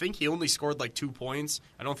game. I think he only scored like 2 points.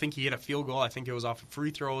 I don't think he hit a field goal. I think it was off of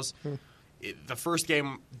free throws. The first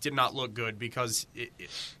game did not look good because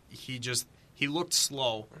he looked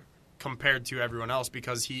slow compared to everyone else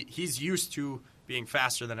because he's used to being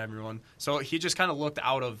faster than everyone. So he just kind of looked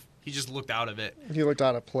out of it. He looked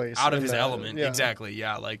out of place. Out of his element. Yeah. Exactly,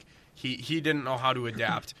 yeah. Like he didn't know how to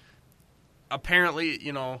adapt. Apparently,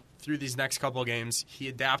 through these next couple of games, he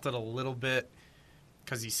adapted a little bit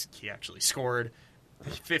because he actually scored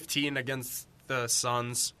 15 against the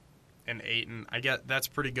Suns and 8, and I get that's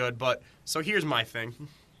pretty good. But so here's my thing.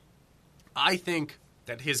 I think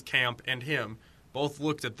that his camp and him both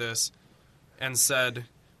looked at this and said,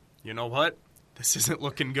 you know what? This isn't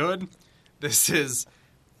looking good. This is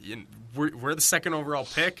we're the second overall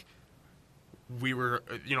pick. We were,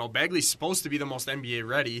 Bagley's supposed to be the most NBA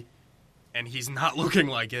ready, and he's not looking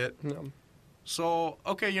like it. No. So,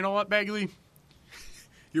 okay, you know what, Bagley?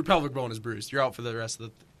 Your pelvic bone is bruised. You're out for the rest of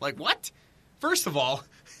the... Like, what? First of all,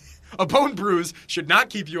 a bone bruise should not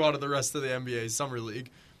keep you out of the rest of the NBA Summer League.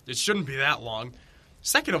 It shouldn't be that long.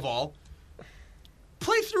 Second of all,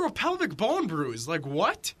 play through a pelvic bone bruise. Like,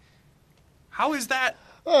 what? How is that...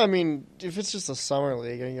 Well, I mean, if it's just a summer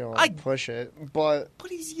league, push it. But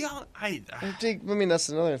he's young. I mean, that's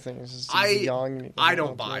another thing. He's young. I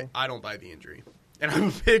don't buy the injury, and I'm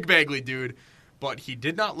a big Bagley dude, but he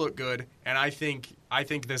did not look good, and I think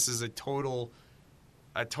this is a total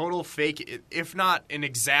fake, if not an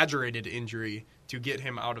exaggerated injury, to get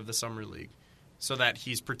him out of the summer league, so that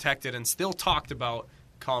he's protected and still talked about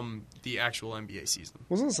come the actual NBA season.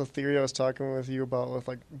 Wasn't this a theory I was talking with you about with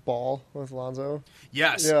Ball with Lonzo?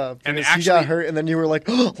 Yes. Yeah, and he got hurt, and then you were like,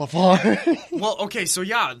 oh, LeVar. Well, okay, so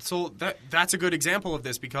that's a good example of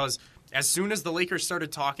this because as soon as the Lakers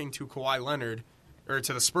started talking to Kawhi Leonard, or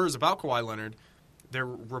to the Spurs about Kawhi Leonard, their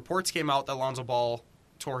reports came out that Lonzo Ball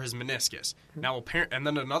tore his meniscus. Now, and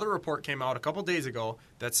then another report came out a couple days ago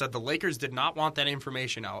that said the Lakers did not want that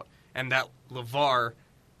information out, and that LeVar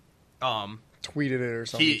tweeted it or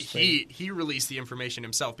something. He released the information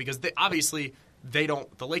himself because the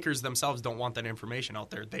Lakers themselves don't want that information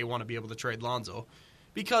out there. They want to be able to trade Lonzo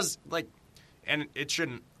because and it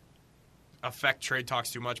shouldn't affect trade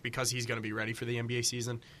talks too much because he's going to be ready for the NBA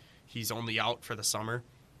season. He's only out for the summer.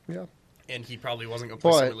 Yeah. And he probably wasn't going to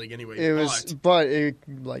play Summer League anyway. But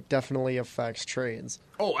it definitely affects trades.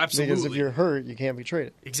 Oh, absolutely. Because if you're hurt, you can't be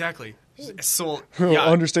traded. Exactly. So yeah.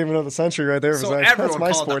 Understatement of the century right there. So that's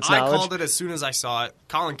my sports knowledge. I called it as soon as I saw it.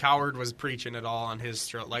 Colin Cowherd was preaching it all on his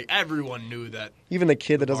show. Everyone knew that. Even the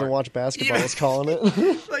kid that doesn't watch basketball was calling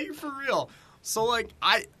it. For real. So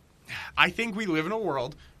I think we live in a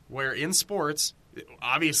world where in sports,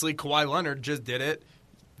 obviously Kawhi Leonard just did it.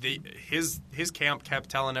 His camp kept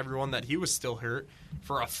telling everyone that he was still hurt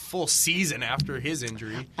for a full season after his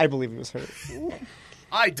injury. I believe he was hurt.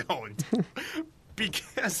 I don't.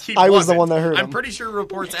 Because he was the one that hurt him. I'm pretty sure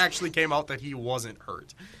reports actually came out that he wasn't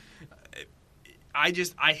hurt.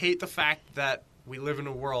 I hate the fact that we live in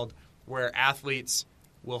a world where athletes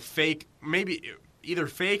will either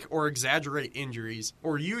fake or exaggerate injuries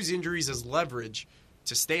or use injuries as leverage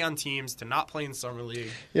to stay on teams, to not play in Summer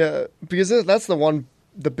League. Yeah, because that's the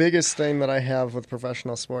biggest thing that I have with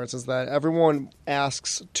professional sports is that everyone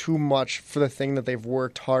asks too much for the thing that they've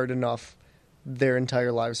worked hard enough their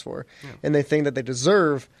entire lives for. Yeah. And they think that they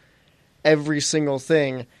deserve every single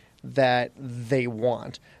thing that they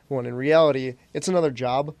want. When in reality, it's another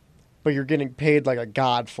job, but you're getting paid like a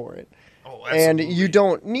god for it. Oh, absolutely. And you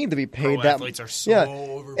don't need to be paid Pro that athletes are so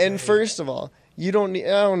overpaid. And first of all, you don't need,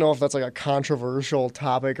 I don't know if that's a controversial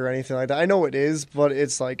topic or anything like that. I know it is, but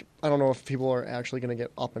it's I don't know if people are actually going to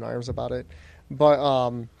get up in arms about it.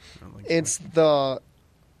 But it's the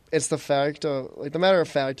fact of the matter of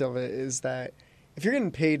fact of it is that if you're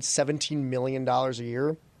getting paid $17 million a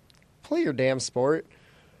year, play your damn sport.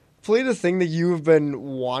 Play the thing that you've been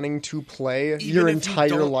wanting to play your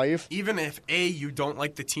entire life. Even if A, you don't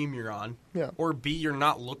like the team you're on, or B, you're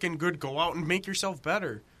not looking good, go out and make yourself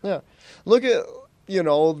better. Yeah. Look at,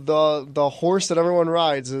 the horse that everyone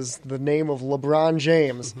rides is the name of LeBron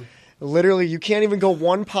James. Literally, you can't even go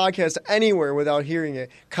one podcast anywhere without hearing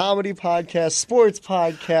it. Comedy podcast, sports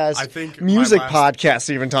podcast, I think music podcasts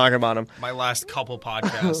even talking about him. My last couple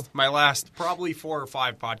podcasts, my last probably 4 or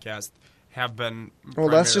 5 podcasts have been. Well,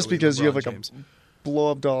 that's just because LeBron you have James. a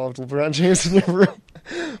blow-up doll of LeBron James in your room.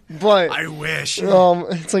 But I wish.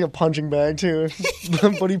 it's like a punching bag too,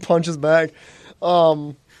 but he punches back.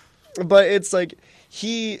 But it's like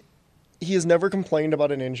he has never complained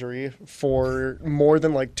about an injury for more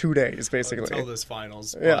than like 2 days, basically. Until this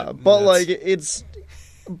finals. But like it's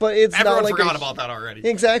everyone not like forgot about that already.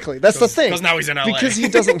 Exactly, that's the thing. Because now he's in LA. Because he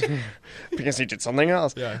doesn't. Because he did something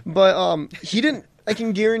else. Yeah. But he didn't. I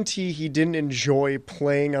can guarantee he didn't enjoy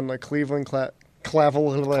playing on the Cleveland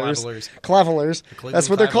Cavaliers. That's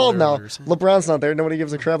what they're called now. Cavaliers. LeBron's not there. Nobody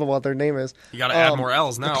gives a crap about what their name is. You got to add more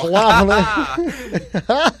L's now.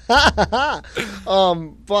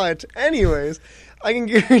 But anyways, I can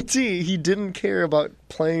guarantee he didn't care about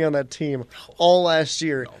playing on that team all last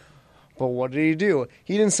year. No. But what did he do?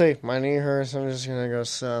 He didn't say, my knee hurts, I'm just going to go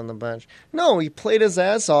sit on the bench. No, he played his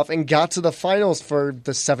ass off and got to the finals for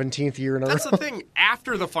the 17th year in a row. That's the thing.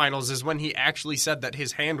 After the finals is when he actually said that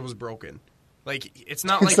his hand was broken. Like, it's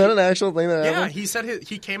not like... Is that an actual thing that happened? Yeah, he said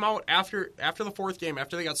he came out after the 4th game,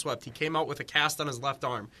 after they got swept, he came out with a cast on his left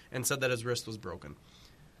arm and said that his wrist was broken.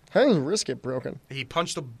 How did his wrist get broken? He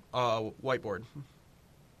punched a whiteboard.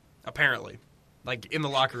 Apparently. Like, in the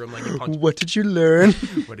locker room, like, he punched... What did you learn?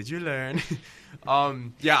 What did you learn?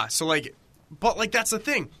 Yeah, so, like... But, like, that's the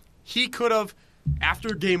thing. He could have,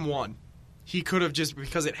 after game 1, he could have just...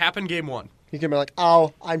 Because it happened game 1. He could be like,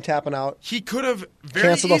 oh, I'm tapping out. He could have very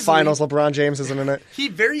Cancel the finals. LeBron James isn't in it. He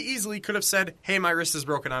very easily could have said, hey, my wrist is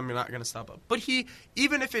broken. I'm not going to stop up. But he,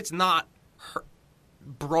 even if it's not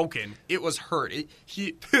broken, it was hurt.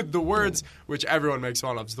 The words, which everyone makes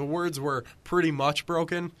fun of, the words were pretty much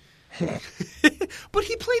broken. But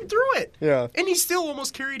he played through it. Yeah. And he still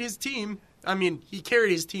almost carried his team. I mean, he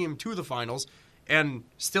carried his team to the finals and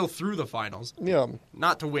still through the finals. Yeah.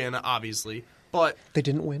 Not to win, obviously, but... They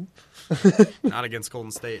didn't win? Not against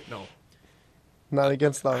Golden State, no. Not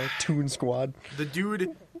against the Toon Squad. The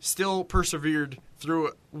dude still persevered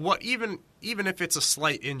through what, even if it's a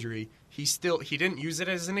slight injury, he didn't use it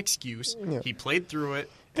as an excuse. Yeah. He played through it.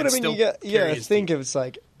 But I mean, think of it's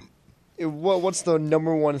like, what's the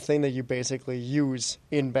number one thing that you basically use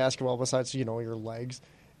in basketball besides, your legs?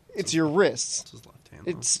 It's your wrists. It's his left hand.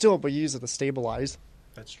 It's still, but you use it to stabilize.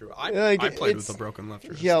 That's true. I played with a broken left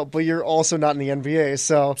wrist. Yeah, but you're also not in the NBA,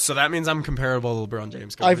 so... So that means I'm comparable to LeBron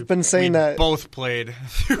James. I've been saying that... both played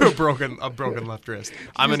through a broken left wrist.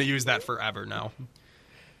 I'm going to use that forever now.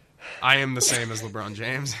 I am the same as LeBron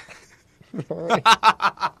James. All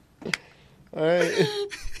right.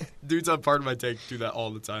 Dudes on Part of My Take do that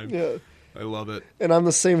all the time. Yeah. I love it. And I'm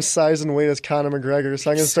the same size and weight as Conor McGregor,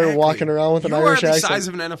 so I'm going to start walking around with an Irish accent. You are the size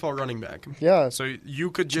of an NFL running back. Yeah. So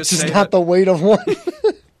you could just say that. Not the weight of one.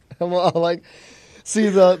 I'm like, see,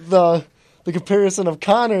 the comparison of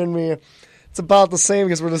Conor and me, it's about the same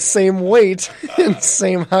because we're the same weight and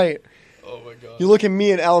same height. Oh, my God. You look at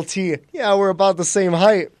me and LT, yeah, we're about the same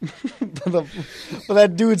height. but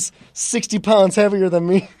that dude's 60 pounds heavier than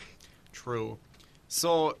me. True.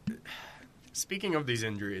 So, speaking of these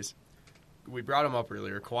injuries... We brought him up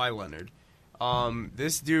earlier, Kawhi Leonard.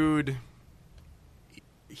 This dude,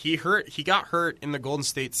 he got hurt in the Golden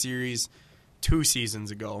State series 2 seasons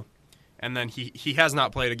ago, and then he has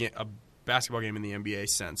not played a basketball game in the NBA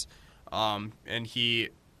since. And he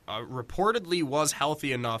reportedly was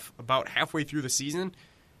healthy enough about halfway through the season,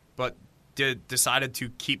 but decided to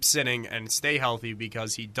keep sitting and stay healthy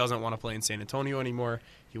because he doesn't want to play in San Antonio anymore.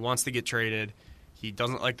 He wants to get traded. He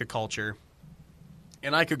doesn't like the culture.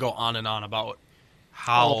 And I could go on and on about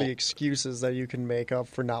how... all the excuses that you can make up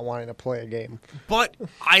for not wanting to play a game. But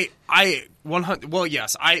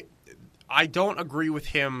yes, I don't agree with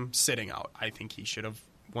him sitting out. I think he should have,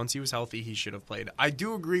 once he was healthy, he should have played. I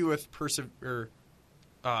do agree with preserving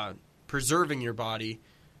your body,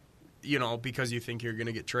 because you think you're going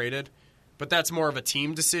to get traded. But that's more of a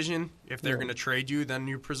team decision. If they're going to trade you, then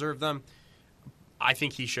you preserve them. I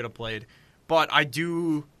think he should have played. But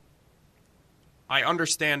I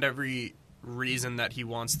understand every reason that he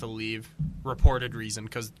wants to leave, reported reason,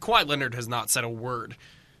 because Kawhi Leonard has not said a word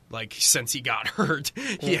since he got hurt.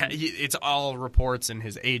 It's all reports and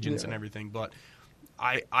his agents and everything. But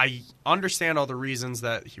I understand all the reasons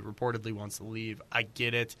that he reportedly wants to leave. I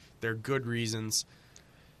get it. They're good reasons.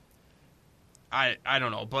 I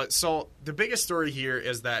don't know. But so the biggest story here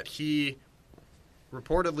is that he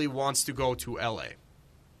reportedly wants to go to LA.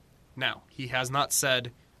 Now, he has not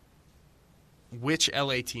said which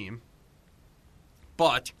LA team,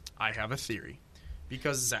 but I have a theory.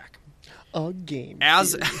 Because, Zach, a game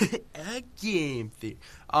as theory. a game theory,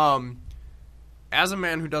 as a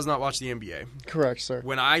man who does not watch the NBA, Correct, sir.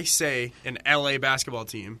 when I say an LA basketball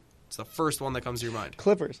team, it's the first one that comes to your mind.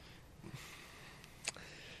 Clippers.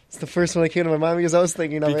 It's the first one that came to my mind because I was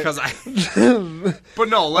thinking of Because it. but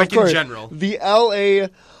no, like Of course, in general, the LA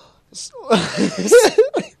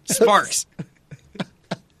Sparks,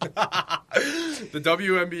 the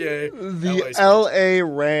WNBA, the Sparks. LA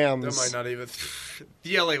Rams. That might not even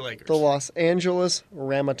the LA Lakers. The Los Angeles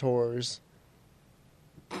Ramators.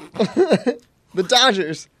 The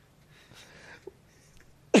Dodgers.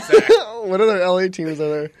 Zach. What other LA teams are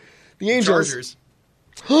there? The Angels. Chargers.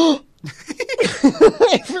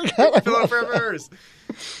 I forgot. Philadelphia Flyers.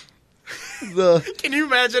 The Can you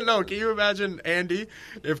imagine? No, can you imagine Andy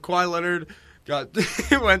if Kawhi Leonard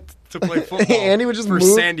went to play football? Andy would just for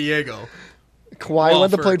move- San Diego. Kawhi Well,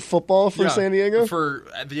 went to for- play football for Yeah, San Diego. for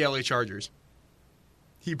the LA Chargers.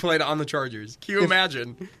 He played on the Chargers. Can you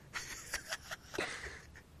imagine?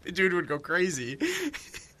 The dude would go crazy.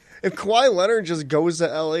 If Kawhi Leonard just goes to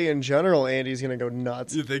LA in general, Andy's gonna go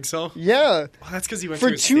nuts. You think so? Yeah, Well, that's because he went for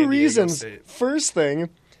to a two San Diego reasons. State. First thing,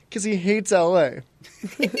 because he hates LA.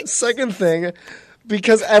 Second thing,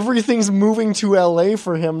 because everything's moving to LA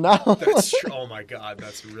for him now. That's true. Oh my god,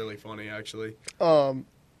 that's really funny, actually.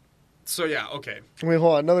 So yeah, okay. Wait,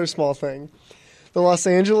 hold on. Another small thing. The Los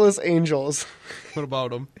Angeles Angels. What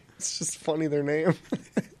about him? It's just funny their name.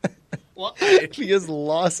 What? Because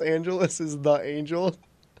Los Angeles is the Angel.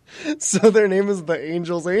 So their name is the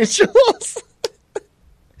Angels Angels.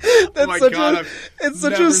 That's my such God, a, I've it's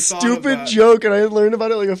such never a thought of stupid that. joke, and I learned about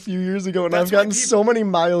it like a few years ago, and That's I've gotten why people- so many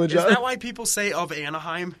mileage Is out. that why people say of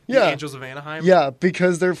Anaheim? Yeah. The Angels of Anaheim? Yeah,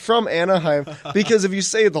 because they're from Anaheim. Because if you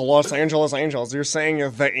say the Los Angeles Angels, you're saying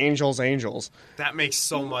the Angels Angels. That makes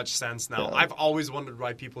so much sense now. Yeah. I've always wondered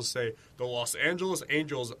why people say the Los Angeles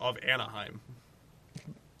Angels of Anaheim.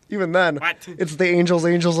 Even then, What? it's the Angels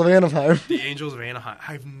Angels of Anaheim. The Angels of Anaheim.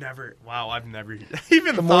 I've never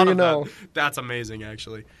even The more thought you of know. that. That's amazing,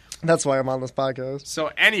 actually. That's why I'm on this podcast.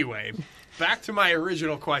 So anyway, back to my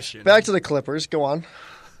original question. Back to the Clippers. Go on.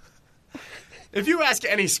 If you ask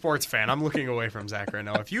any sports fan, I'm looking away from Zach right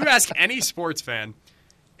now. If you ask any sports fan,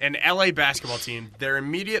 an LA basketball team, their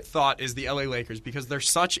immediate thought is the LA Lakers because they're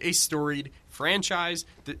such a storied franchise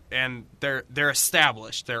and they're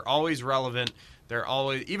established. They're always relevant. They're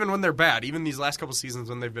always, even when they're bad, even these last couple seasons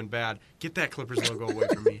when they've been bad, get that Clippers logo away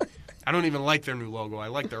from me. I don't even like their new logo. I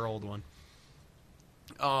like their old one.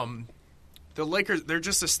 The Lakers, they're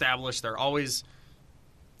just established. They're always,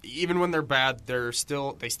 even when they're bad, they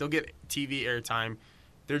still get TV airtime.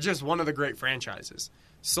 They're just one of the great franchises.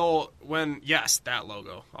 So yes, that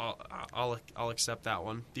logo, I'll accept that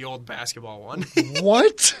one. The old basketball one.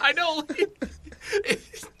 What? I know.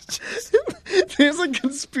 There's a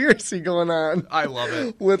conspiracy going on I love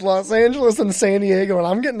it. with Los Angeles and San Diego, and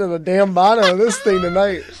I'm getting to the damn bottom of this thing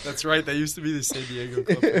tonight. That's right. They used to be the San Diego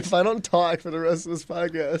Clippers. If I don't talk for the rest of this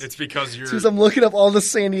podcast, It's because you're because I'm looking up all the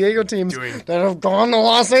San Diego teams Doing- that have gone to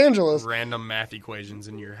Los Angeles. random math equations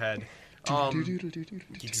in your head.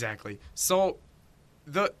 Exactly. So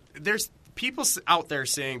there's people out there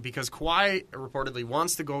saying because Kawhi reportedly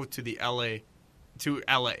wants to go to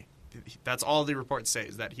LA. That's all the reports say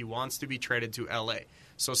is that he wants to be traded to LA.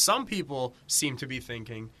 So some people seem to be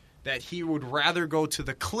thinking that he would rather go to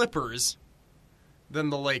the Clippers than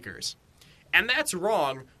the Lakers. And that's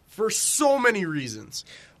wrong for so many reasons.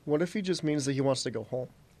 What if he just means that he wants to go home?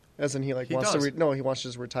 As in, he wants does. to no, he wants to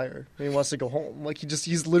just retire. He wants to go home. Like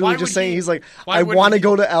he's Why literally would just saying he- he's like, why I wouldn't want to he-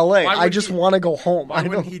 go to LA. why I would just he- want to go home. Why I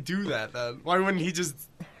wouldn't don't, he do that then? Why wouldn't he just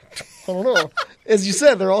I don't know. As you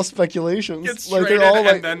said, they're all speculations. get Like traded they're all and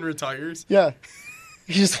like, then retires? yeah,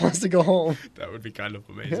 he just wants to go home. That would be kind of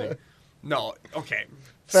amazing. No, okay.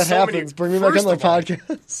 If that So many- happens, bring me back first on the of all-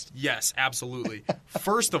 podcast. Yes, absolutely.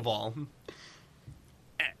 First of all,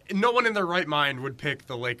 no one in their right mind would pick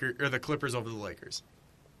the Lakers or the Clippers over the Lakers.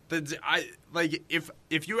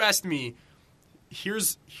 If you asked me,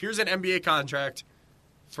 here's an NBA contract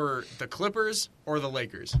for the Clippers or the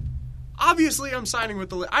Lakers. Obviously, I'm signing with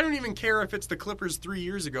the. I don't even care if it's the Clippers 3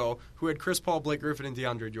 years ago who had Chris Paul, Blake Griffin, and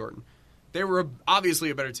DeAndre Jordan. They were obviously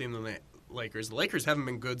a better team than the Lakers. The Lakers haven't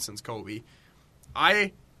been good since Kobe.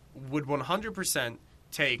 I would 100%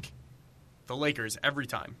 take the Lakers every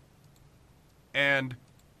time. And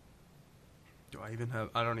do I even have?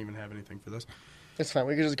 I don't even have anything for this. It's fine.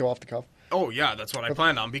 We can just go off the cuff. Oh yeah, that's what I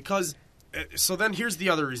planned on because. So then here's the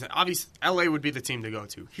other reason. Obviously, LA would be the team to go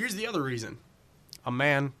to. Here's the other reason. A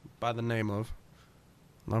man by the name of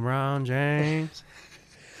LeBron James.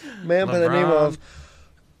 Man by the name of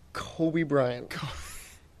Kobe Bryant.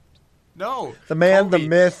 No. The man, Kobe. the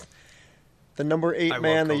myth, the number 8 I love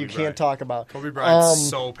man that Kobe you Bryant. can't talk about. Kobe Bryant's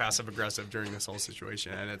so passive-aggressive during this whole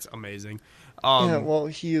situation, and it's amazing. Yeah, well,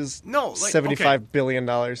 he is $75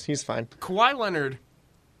 billion. He's fine. Kawhi Leonard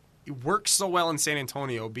works so well in San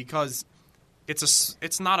Antonio because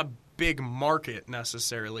it's not a big market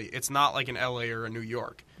necessarily. It's not like an LA or a New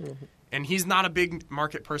York. Mm-hmm. And he's not a big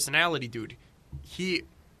market personality dude. He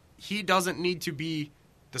doesn't need to be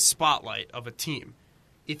the spotlight of a team.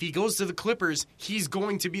 If he goes to the Clippers, he's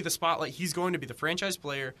going to be the spotlight. He's going to be the franchise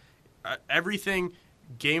player. Everything,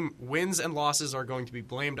 game wins and losses are going to be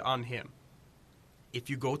blamed on him. If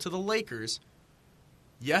you go to the Lakers,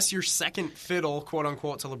 yes, you're second fiddle, quote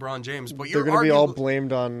unquote, to LeBron James, but they're you're going to be all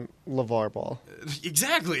blamed on LeVar Ball.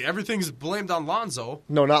 Exactly. Everything's blamed on Lonzo.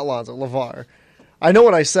 No, not Lonzo. LeVar. I know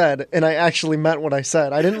what I said, and I actually meant what I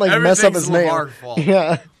said. I didn't mess up his name. LeVar's fault.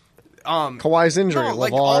 Yeah. Kawhi's injury. No,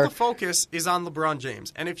 like LeVar. all the focus is on LeBron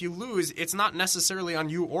James, and if you lose, it's not necessarily on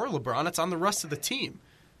you or LeBron. It's on the rest of the team.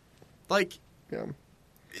 Like, yeah.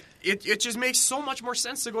 It just makes so much more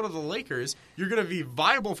sense to go to the Lakers. You're going to be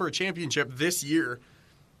viable for a championship this year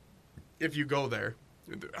if you go there.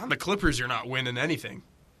 On the Clippers, you're not winning anything,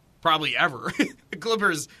 probably ever. The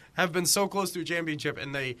Clippers have been so close to a championship,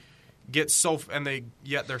 and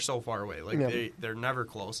yet they're so far away. Like they're never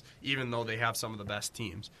close, even though they have some of the best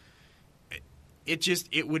teams.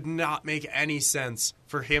 It would not make any sense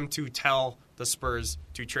for him to tell the Spurs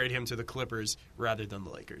to trade him to the Clippers rather than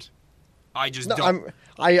the Lakers. I just don't.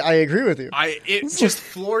 I agree with you. It just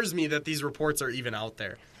floors me that these reports are even out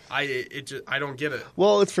there. I don't get it.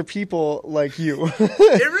 Well, it's for people like you. It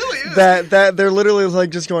really is. that they're literally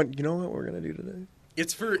like just going, you know what we're gonna do today?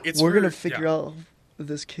 We're gonna figure out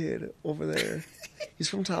this kid over there. He's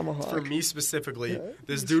from Tomahawk. For me specifically,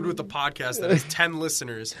 this dude with the podcast that has 10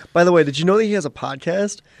 listeners. By the way, did you know that he has a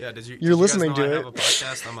podcast? Yeah, did you? You're listening guys know to I it. have a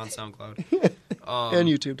podcast. I'm on SoundCloud. And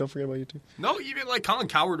YouTube. Don't forget about YouTube. No, even like Colin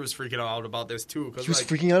Coward was freaking out about this too. He was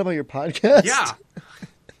freaking out about your podcast? Yeah.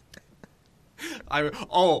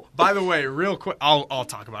 By the way, real quick, I'll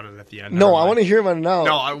talk about it at the end. No, I want to hear about it now.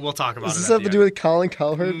 No, we'll talk about it. Does this at have the to do end. with Colin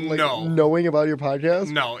Cowherd knowing about your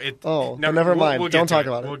podcast? No, never mind. Don't talk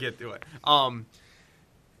about it. We'll get to it.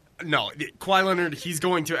 No, Kawhi Leonard, he's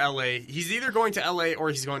going to LA. He's either going to LA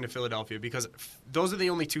or he's going to Philadelphia because those are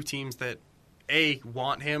the only two teams that A,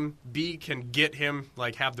 want him, B, can get him,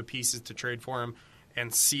 like have the pieces to trade for him,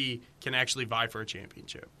 and C, can actually vie for a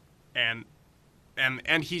championship. And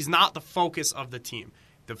he's not the focus of the team.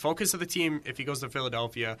 The focus of the team, if he goes to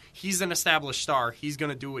Philadelphia, he's an established star. He's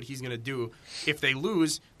going to do what he's going to do. If they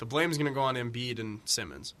lose, the blame's going to go on Embiid and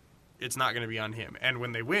Simmons. It's not going to be on him. And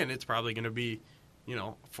when they win, it's probably going to be,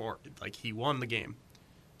 for like he won the game.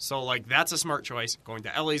 So like that's a smart choice. Going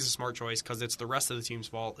to LA is a smart choice because it's the rest of the team's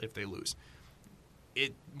fault if they lose.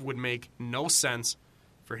 It would make no sense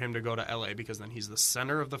for him to go to LA because then he's the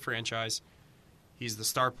center of the franchise. He's the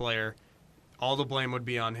star player. All the blame would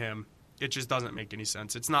be on him. It just doesn't make any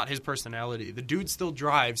sense. It's not his personality. The dude still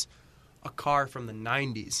drives a car from the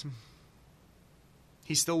 90s.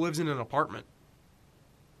 He still lives in an apartment.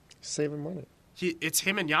 Saving money. It's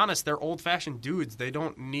him and Giannis. They're old-fashioned dudes. They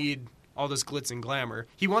don't need all this glitz and glamour.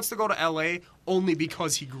 He wants to go to L.A. only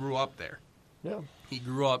because he grew up there. Yeah. He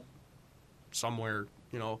grew up somewhere,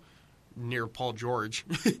 near Paul George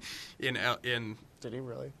in Did he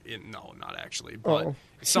really? No, not actually, but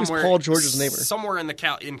somewhere Paul George's neighbor. Somewhere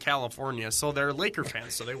in California. So they're Laker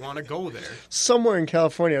fans, so they want to go there. Somewhere in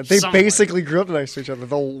California. They basically grew up next to each other.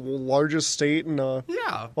 The largest state in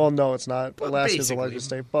yeah. Well, no, it's not. But Alaska is the largest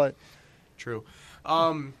state, but true.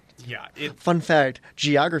 Yeah. Fun fact,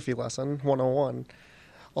 geography lesson 101.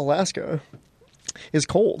 Alaska is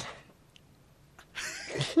cold.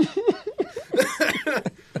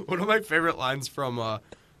 One of my favorite lines from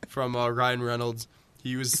Ryan Reynolds,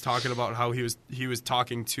 he was talking about how he was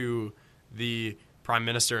talking to the Prime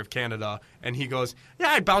Minister of Canada, and he goes, "Yeah,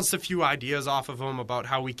 I bounced a few ideas off of him about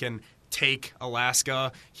how we can take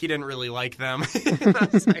Alaska. He didn't really like them." And I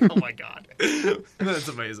was like, "Oh my god, that's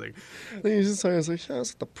amazing." He's just talking, like, "Yeah,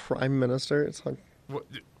 it's the Prime Minister." It's like,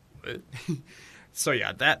 so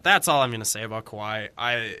yeah, that's all I'm gonna say about Kawhi.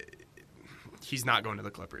 He's not going to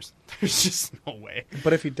the Clippers. There's just no way.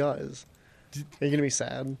 But if he does, are you going to be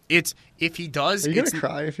sad? If he does, are you going to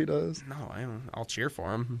cry if he does? No, I'll cheer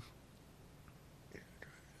for him.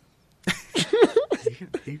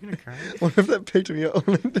 you gonna cry? What if that picked me up?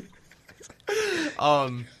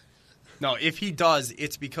 No, if he does,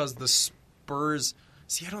 it's because the Spurs.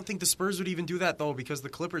 See, I don't think the Spurs would even do that though, because the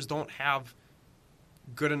Clippers don't have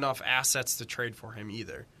good enough assets to trade for him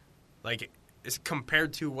either. Like, it's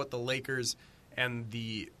compared to what the Lakers and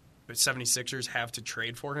the 76ers have to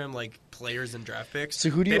trade for him, like players and draft picks. So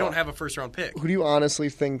who do they you- don't have a first round pick. Who do you honestly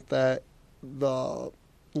think that the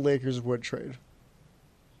Lakers would trade?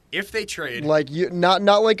 If they trade, Like not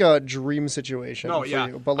like a dream situation no, for yeah,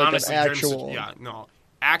 you, but like honestly, an dream actual. yeah, no,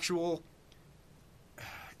 actual.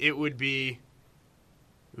 It would be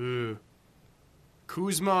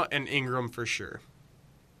Kuzma and Ingram for sure.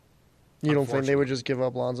 You don't think they Unfortunately. would just give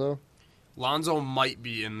up Lonzo? Lonzo might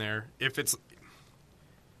be in there if it's.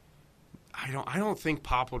 I don't think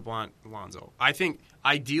Pop would want Lonzo. I think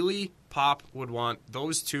ideally Pop would want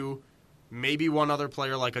those two, maybe one other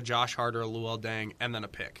player like a Josh Hart or a Luol Deng, and then a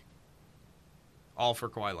pick. All for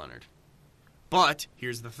Kawhi Leonard. But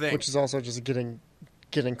here's the thing: Which is also just getting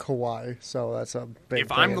Kawhi, so that's a big. if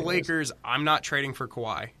thing I'm the anyways. Lakers, I'm not trading for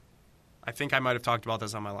Kawhi. I think I might have talked about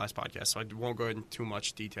this on my last podcast, so I won't go into too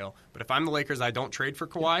much detail. But if I'm the Lakers, I don't trade for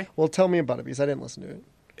Kawhi. Well, tell me about it because I didn't listen to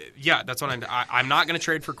it. Yeah, that's what I'm not going to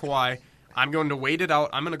trade for Kawhi. I'm going to wait it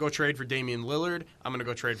out. I'm going to go trade for Damian Lillard. I'm going to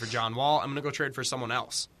go trade for John Wall. I'm going to go trade for someone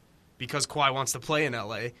else because Kawhi wants to play in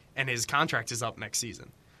LA and his contract is up next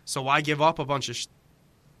season. So why give up a bunch of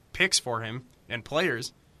picks for him and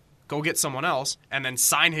players, go get someone else, and then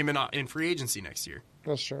sign him in free agency next year?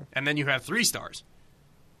 That's true. And then you have 3 stars.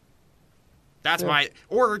 That's Yeah.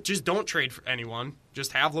 or just don't trade for anyone.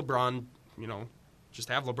 Just have LeBron, just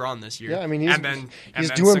have LeBron this year. Yeah, I mean, he's- and then he's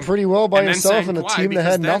then doing sing- pretty well by and then himself sing in a Kawhi, team that because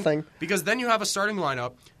had then- nothing. Because then you have a starting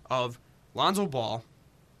lineup of Lonzo Ball.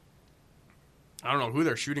 I don't know who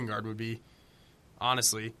their shooting guard would be,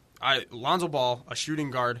 honestly. Lonzo Ball, a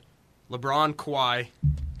shooting guard, LeBron, Kawhi,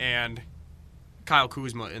 and Kyle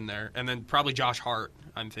Kuzma in there, and then probably Josh Hart,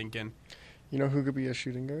 I'm thinking. You know who could be a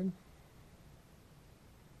shooting guard?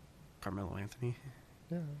 Carmelo Anthony.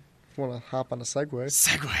 Yeah. If you want to hop on a segue,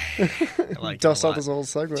 Segue. I like it dust a out lot. this old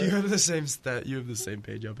segue. Do you have the same stat? You have the same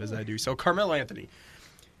page up as I do. So Carmelo Anthony,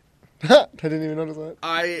 I didn't even notice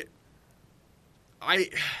that.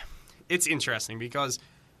 it's interesting because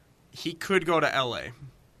he could go to LA,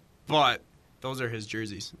 but those are his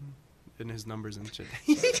jerseys and his numbers and shit.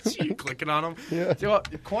 You clicking on them? Yeah. You know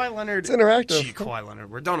what? Kawhi Leonard. It's interactive. Gee, Kawhi Leonard.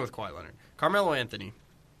 We're done with Kawhi Leonard. Carmelo Anthony.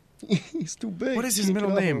 He's too big. What is his Can't middle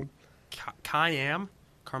get off name? him. Kayam?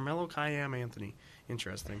 Carmelo Kayam Anthony.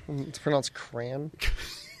 Interesting. It's pronounced Cran.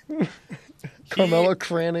 Carmelo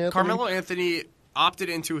Cran Anthony. Carmelo Anthony opted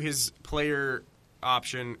into his player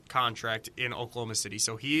option contract in Oklahoma City.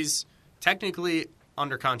 So he's technically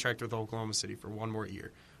under contract with Oklahoma City for 1 more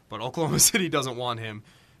year. But Oklahoma City doesn't want him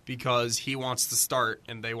because he wants to start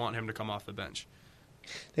and they want him to come off the bench.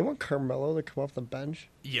 They want Carmelo to come off the bench.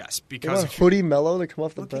 Yes, They because want Hoodie Mello to come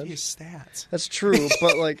off the look at bench. his stats. That's true,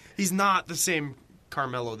 but like, He's not the same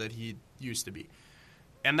Carmelo that he used to be.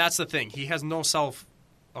 And that's the thing. He has no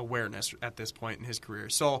self-awareness at this point in his career.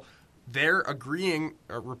 So they're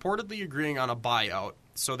reportedly agreeing on a buyout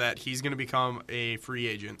so that he's going to become a free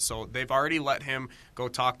agent. So they've already let him go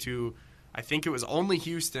talk to, I think it was only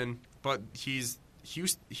Houston, but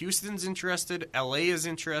Houston's interested, LA is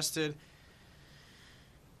interested,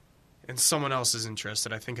 and someone else is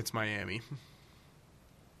interested. I think it's Miami.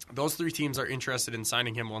 Those 3 teams are interested in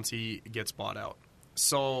signing him once he gets bought out.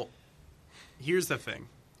 So here's the thing.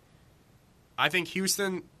 I think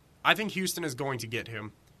Houston is going to get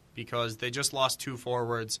him because they just lost 2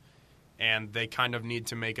 forwards and they kind of need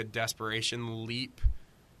to make a desperation leap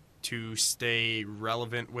to stay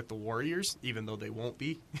relevant with the Warriors, even though they won't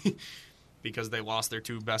be because they lost their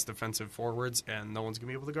 2 best defensive forwards and no one's going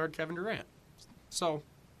to be able to guard Kevin Durant. So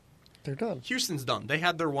they're done. Houston's done. They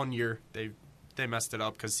had their 1 year. They messed it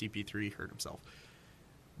up because CP3 hurt himself.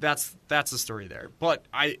 That's the story there. But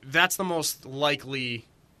that's the most likely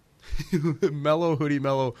Mellow Hoodie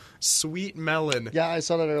Mellow Sweet Melon. Yeah, I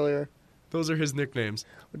saw that earlier. Those are his nicknames.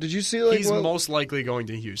 Did you see He's most likely going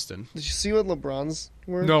to Houston. Did you see what LeBron's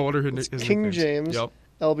were? No, what are his It's nicknames? King James, Yep.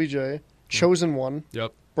 LBJ, Chosen One,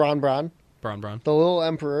 Yep. Bron, Brown. the Little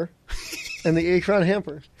Emperor, and the Akron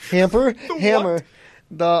Hammer. Hammer?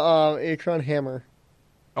 The Akron Hammer.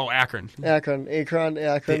 Oh, Akron. Akron. The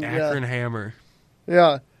Akron Hammer.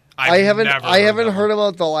 Yeah. I haven't never that heard one.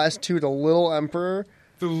 about the last 2, the Little Emperor.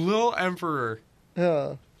 The Little Emperor.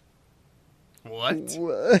 Yeah. What?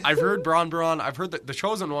 I've heard Braun. I've heard that the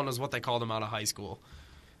Chosen One is what they called him out of high school.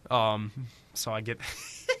 So I get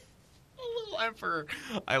a Little Emperor.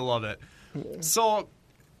 I love it. So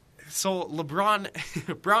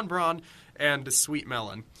LeBron, Braun, and Sweet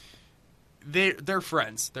Melon. They're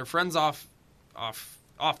friends. They're friends off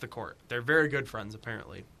the court. They're very good friends,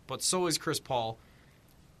 apparently. But so is Chris Paul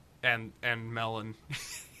and Melon.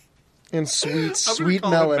 And sweet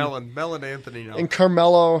Melon. Melon Anthony now. And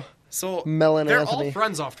Carmelo. So Melon they're Anthony. all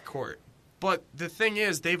friends off the court. But the thing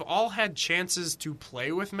is, they've all had chances to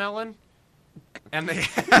play with Melon. And they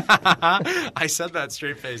I said that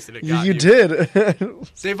straight faced and it got You did.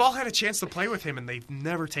 They've all had a chance to play with him and they've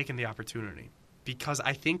never taken the opportunity. Because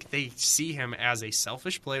I think they see him as a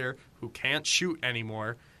selfish player who can't shoot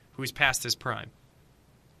anymore, who's past his prime.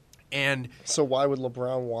 And So why would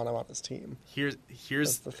LeBron want him on his team? here's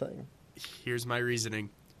That's the thing. here's my reasoning.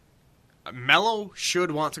 Melo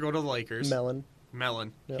should want to go to the Lakers. Melon.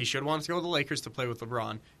 Yep. He should want to go to the Lakers to play with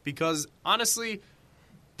LeBron because honestly,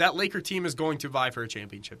 that Laker team is going to vie for a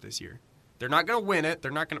championship this year. They're not going to win it.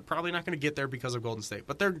 They're probably not going to get there because of Golden State,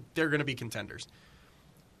 but they're going to be contenders.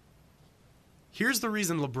 Here's the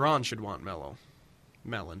reason LeBron should want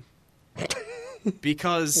Melon.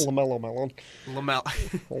 Because LaMelo Melon.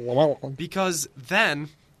 LaMelo. Because then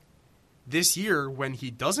this year when he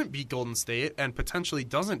doesn't beat Golden State and potentially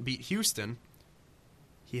doesn't beat Houston,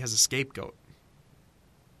 he has a scapegoat.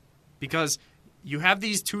 Because you have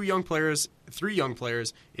these three young players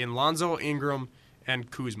in Lonzo, Ingram, and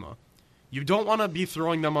Kuzma. You don't want to be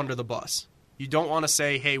throwing them under the bus. You don't want to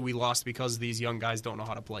say, hey, we lost because these young guys don't know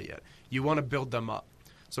how to play yet. You want to build them up.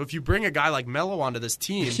 So if you bring a guy like Melo onto this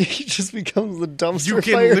team, He just becomes the dumpster you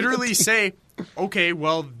can fire. literally say, okay,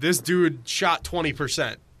 well, this dude shot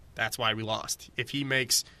 20%. That's why we lost. If he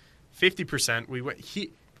makes 50%,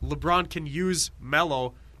 LeBron can use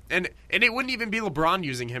Melo. And it wouldn't even be LeBron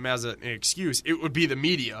using him as an excuse. It would be the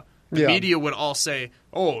media. The media would all say,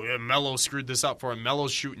 oh, yeah, Melo screwed this up for him.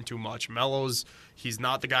 Melo's shooting too much. He's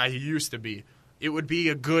not the guy he used to be. It would be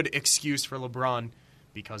a good excuse for LeBron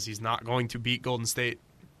because he's not going to beat Golden State.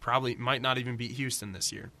 Probably might not even beat Houston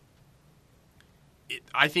this year.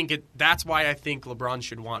 That's why I think LeBron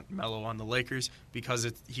should want Melo on the Lakers because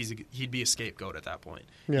he'd be a scapegoat at that point.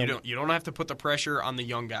 Yeah. You don't have to put the pressure on the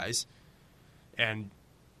young guys. And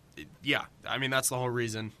yeah, I mean that's the whole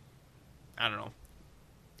reason. I don't know.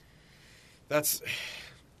 That's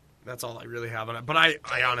all I really have on it. But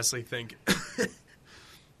I honestly think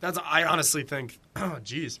oh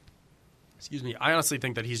geez. Excuse me. I honestly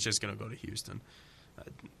think that he's just going to go to Houston.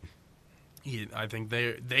 I think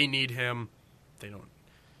they need him. They don't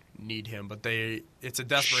need him, but it's a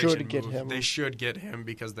desperation move. They should get him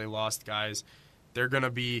because they lost guys. They're going to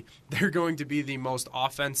be the most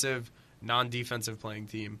offensive, non-defensive playing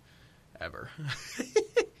team ever.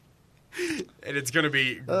 And it's going to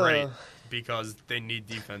be great because they need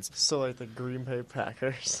defense. So like the Green Bay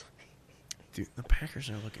Packers. Dude, the Packers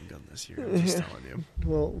are looking good this year. I'm just telling you.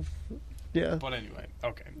 Well, yeah. But anyway,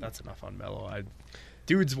 okay, that's enough on Melo.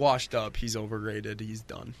 Dude's washed up. He's overrated. He's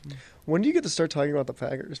done. When do you get to start talking about the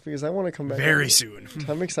Packers? Because I want to come back. Very soon.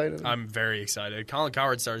 I'm excited. I'm very excited. Colin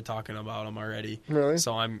Cowherd started talking about him already. Really?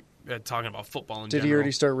 So I'm talking about football in Did general. he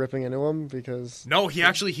already start ripping into him? Because No,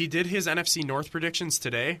 he did his NFC North predictions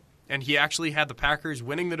today, and he actually had the Packers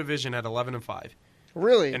winning the division at 11-5.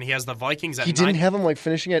 Really? And he has the Vikings at 9. He didn't have him like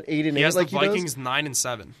finishing at 8-8 He has like the he Vikings does?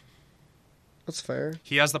 9-7. That's fair.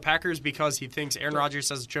 He has the Packers because he thinks Aaron Rodgers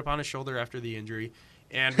has a chip on his shoulder after the injury,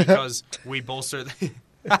 and because we bolster. He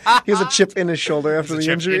has a chip in his shoulder after the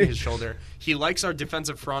chip injury. in his shoulder. He likes our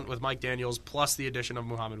defensive front with Mike Daniels plus the addition of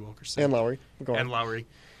Muhammad Wilkerson And Lowry. Go on. and Lowry,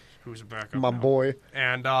 who's a backup. My now. boy.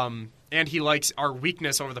 And he likes our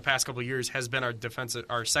weakness over the past couple of years has been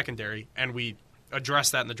our secondary, and we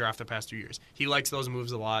addressed that in the draft the past 2 years. He likes those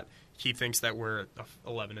moves a lot. He thinks that we're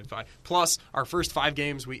 11-5. Plus, our first 5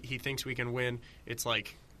 games, he thinks we can win. It's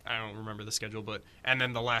like I don't remember the schedule, and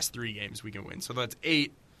then the last 3 games we can win. So that's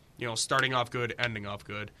 8. Starting off good, ending off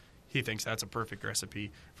good. He thinks that's a perfect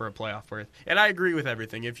recipe for a playoff berth. And I agree with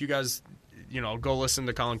everything. If you guys, go listen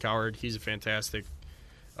to Colin Cowherd. He's a fantastic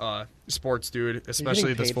sports dude,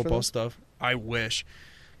 especially this paid for football this? stuff. I wish.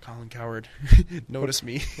 Colin Cowherd, notice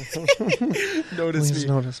me. Please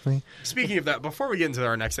notice me. Speaking of that, before we get into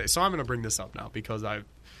our next day, so I'm going to bring this up now because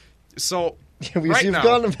You've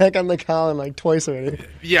gone back on the Colin like twice already.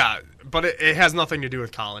 Yeah, but it has nothing to do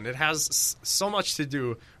with Colin. It has so much to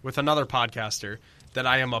do with another podcaster that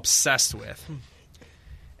I am obsessed with.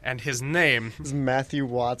 And his name It's Matthew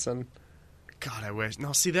Watson. God, I wish.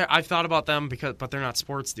 No, see, I've thought about them but they're not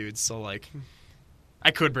sports dudes. So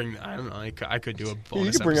I could bring. I don't know. I could do a bonus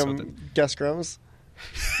You could bring episode. him guest grums.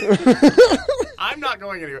 I'm not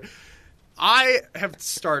going anywhere. I have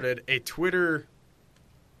started a Twitter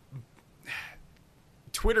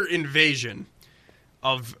invasion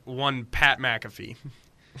of one Pat McAfee.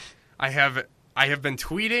 I have been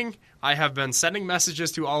tweeting. I have been sending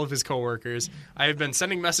messages to all of his coworkers. I have been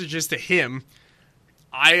sending messages to him.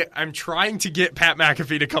 I'm trying to get Pat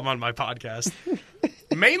McAfee to come on my podcast,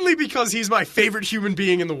 mainly because he's my favorite human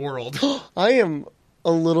being in the world. I am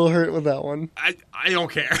a little hurt with that one. I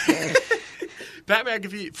don't care. Pat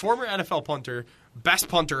McAfee, former NFL punter, best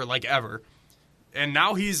punter like ever. And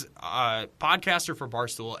now he's a podcaster for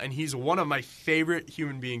Barstool, and he's one of my favorite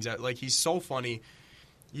human beings. Like, he's so funny,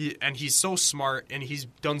 and he's so smart, and he's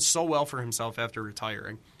done so well for himself after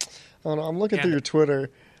retiring. Oh, no, I'm looking through your Twitter.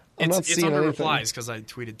 It's under anything. replies because I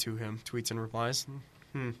tweeted to him. Tweets and replies.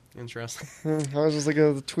 Interesting. I was just looking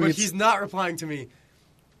at the tweets. But he's not replying to me,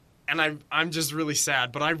 and I'm just really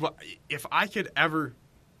sad. But if I could ever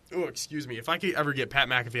get Pat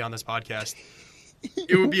McAfee on this podcast,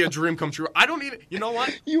 it would be a dream come true. I don't even. You know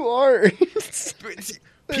what? You are.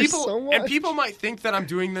 People so much. and people might think that I'm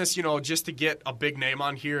doing this, just to get a big name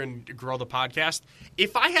on here and grow the podcast.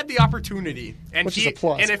 If I had the opportunity, and Which is a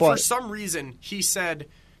plus, if but for some reason he said,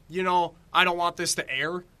 I don't want this to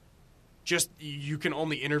air, just you can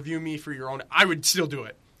only interview me for your own, I would still do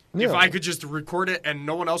it. Yeah. If I could just record it and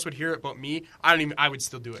no one else would hear it but me, I would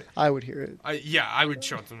still do it. I would hear it. I would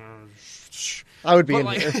show it. I would be But in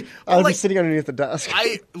like- here. but I would be like- sitting underneath the desk.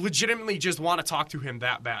 I legitimately just want to talk to him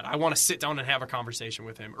that bad. I want to sit down and have a conversation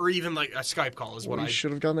with him, or even like a Skype call is what We I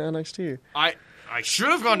should have gone to NXT. I should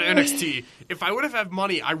have gone to NXT. If I would have had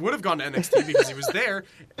money, I would have gone to NXT because he was there.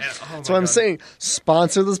 And, That's what I'm saying.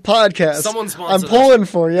 Sponsor this podcast. Someone I'm sponsor pulling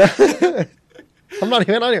for you. I'm not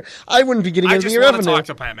even on here. I wouldn't be getting I any just want to revenue. talk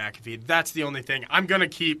to Pat McAfee. That's the only thing. I'm gonna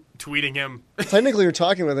keep tweeting him. Technically, you're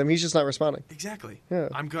talking with him. He's just not responding. Exactly. Yeah.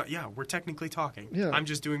 Yeah, we're technically talking. Yeah. I'm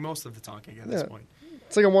just doing most of the talking at this Yeah. point.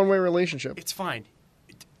 It's like a one-way relationship. It's fine.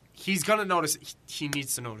 He's gonna notice. He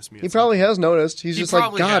needs to notice me. He probably has noticed. He's He just like,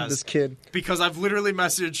 probably God, has. this kid. Because I've literally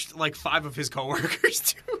messaged like 5 of his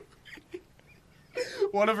coworkers too.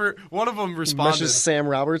 One of them responded. Message Sam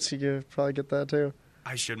Roberts. You could probably get that too.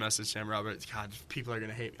 I should message Sam Roberts. God, people are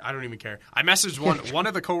gonna hate me. I don't even care. I messaged one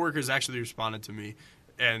of the coworkers actually responded to me,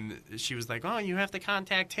 and she was like, "Oh, you have to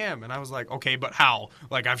contact him." And I was like, "Okay, but how?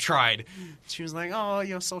 Like, I've tried." She was like, "Oh,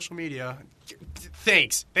 social media."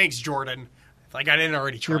 Thanks, Jordan. Like I didn't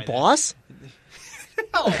already try. Your boss?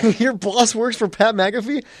 No. Your boss works for Pat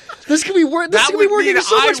McAfee? This could be This That could be would mean working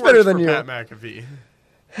so I much better worked than for you. Pat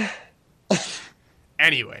McAfee.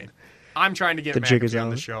 Anyway, I'm trying to get The jig is McAfee on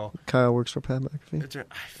the on. show. Kyle works for Pat McAfee.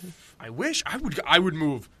 I wish I would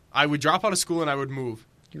move. I would drop out of school and I would move.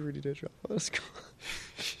 You already did drop out of school.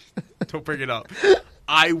 Don't bring it up.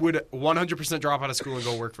 I would 100% drop out of school and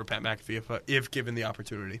go work for Pat McAfee if given the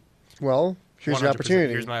opportunity. Well, here's 100%. your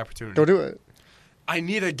opportunity. Here's my opportunity. Go do it. I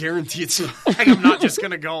need a guaranteed spot. I'm not just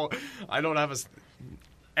going to go. I don't have a.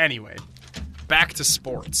 Anyway, back to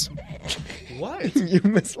sports. What? You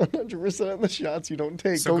miss 100% of the shots you don't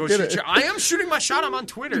take. So go get it. I am shooting my shot. I'm on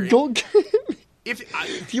Twitter. Go get it.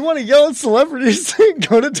 If you want to yell at celebrities,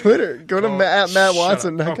 go to Twitter. Go to shut up.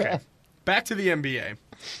 MattWatson.com. Okay. Back to the NBA.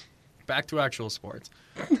 Back to actual sports.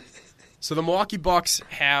 So the Milwaukee Bucks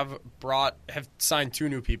have signed 2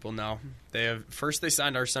 new people now. They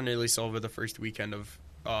signed Arsen Ilyasova the first weekend of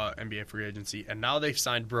NBA free agency, and now they've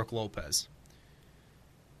signed Brook Lopez.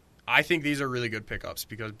 I think these are really good pickups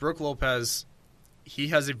because Brook Lopez, he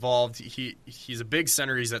has evolved. He's a big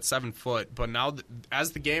center. He's at 7 foot, but now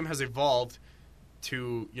as the game has evolved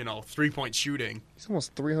to 3-point shooting, He's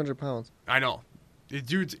almost 300 pounds. I know,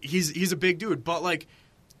 dude. He's a big dude, but like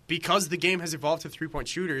because the game has evolved to 3-point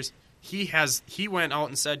shooters, he went out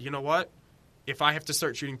and said, you know what? If I have to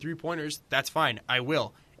start shooting 3-pointers, that's fine. I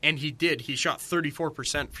will. And he did. He shot 34% for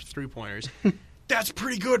 3-pointers. That's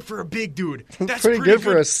pretty good for a big dude. That's pretty good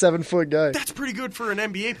for a 7-foot guy. That's pretty good for an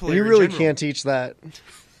NBA player. You really in general. can't teach that.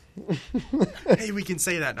 Hey, we can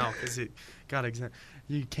say that now because it got exempt.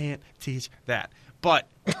 You can't teach that. But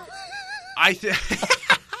I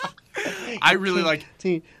really like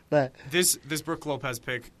Teach that. this Brook Lopez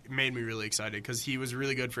pick made me really excited because he was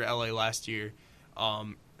really good for LA last year.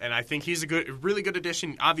 And I think he's a really good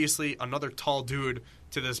addition. Obviously, another tall dude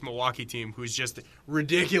to this Milwaukee team who's just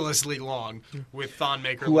ridiculously long with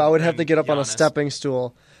Thonmaker. Who I would have and to get up on a Giannis. stepping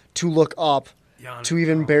stool to look up Giannis. to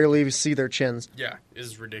even barely see their chins. Yeah,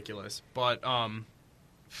 is ridiculous. But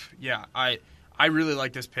yeah, I really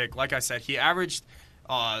like this pick. Like I said, he averaged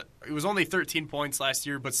it was only 13 points last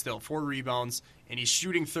year, but still 4 rebounds, and he's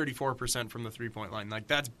shooting 34% from the 3-point line. Like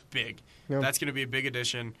that's big. Yep. That's going to be a big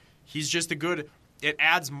addition. He's just it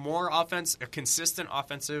adds more offense, a consistent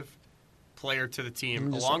offensive player to the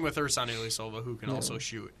team, along with Ersan Ilyasova, who can also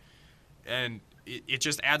shoot. And it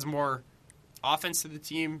just adds more offense to the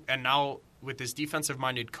team. And now with this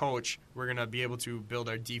defensive-minded coach, we're going to be able to build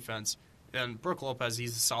our defense. And Brook Lopez,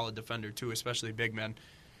 he's a solid defender too, especially big men.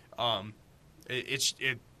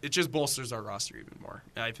 It just bolsters our roster even more.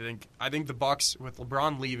 And I think the Bucks, with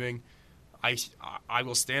LeBron leaving, I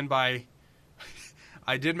will stand by.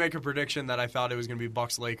 I did make a prediction that I thought it was going to be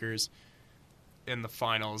Bucks-Lakers in the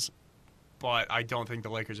finals, but I don't think the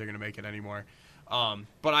Lakers are going to make it anymore.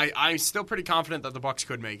 But I'm still pretty confident that the Bucks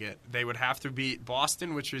could make it. They would have to beat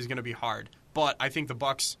Boston, which is going to be hard. But I think the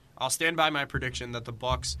Bucks. I'll stand by my prediction that the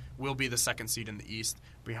Bucks will be the second seed in the East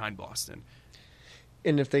behind Boston.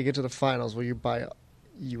 And if they get to the finals, will you buy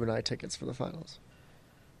you and I tickets for the finals?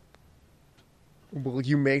 Will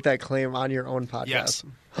you make that claim on your own podcast? Yes,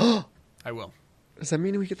 I will. Does that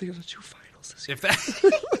mean we get to go to 2 finals this year?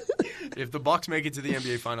 If the Bucks make it to the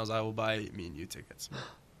NBA Finals, I will buy me and you tickets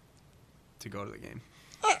to go to the game.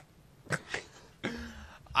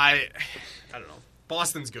 I don't know.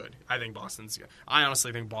 Boston's good. I think Boston's good. I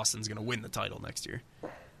honestly think Boston's going to win the title next year.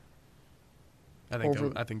 I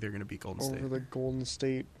think they're going to beat Golden State. Over the Golden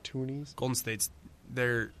State Toonies? Golden State's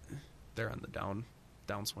they're on the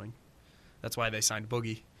downswing. That's why they signed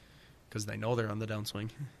Boogie, because they know they're on the downswing.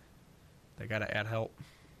 They got to add help.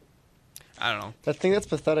 I don't know. I think that's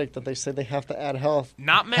pathetic that they say they have to add health.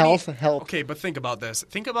 Not many. Health. Okay, but think about this.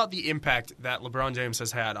 Think about the impact that LeBron James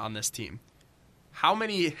has had on this team. How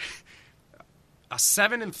many? A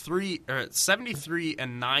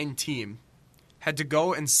 73-9 team had to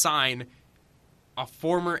go and sign a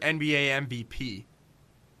former NBA MVP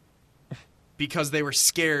because they were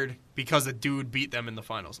scared because a dude beat them in the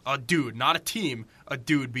finals. A dude, not a team. A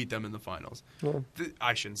dude beat them in the finals. Yeah.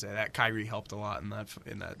 I shouldn't say that. Kyrie helped a lot in that.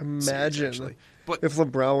 Imagine series, actually. But if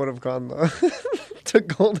LeBron would have gone to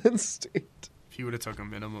Golden State. If he would have took a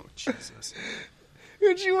minimum, Jesus.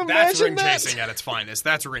 Could you imagine That's ring that? chasing at its finest.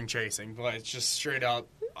 That's ring chasing, but it's just straight up.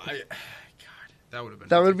 God, that would have been.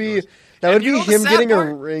 That would be the him sad getting part?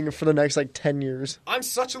 a ring for the next 10 years. I'm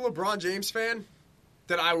such a LeBron James fan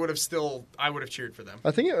that I would have cheered for them. I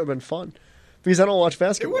think it would have been fun because I don't watch It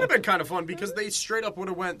basketball. would have been kind of fun because they straight up would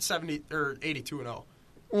have went 70 or 82-0.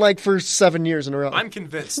 Like for 7 years in a row. I'm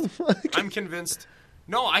convinced. I'm convinced.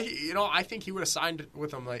 No, I think he would have signed with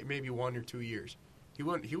them like maybe 1 or 2 years. He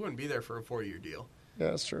wouldn't be there for a 4-year deal.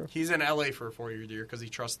 Yeah, that's true. He's in LA for a 4-year deal because he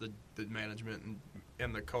trusts the management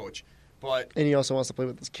and the coach. But And he also wants to play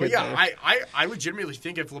with his kid. yeah, there. I legitimately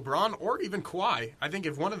think if LeBron or even Kawhi, I think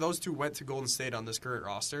if one of those two went to Golden State on this current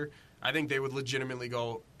roster, I think they would legitimately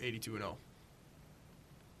go 82-0.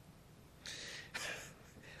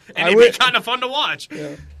 And it'd be kind of fun to watch.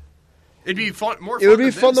 Yeah. It'd be fun. It would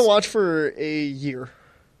be fun to watch for a year.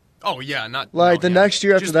 Oh yeah, not Like the next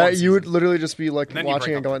year after just that, one you would season. literally just be like And then you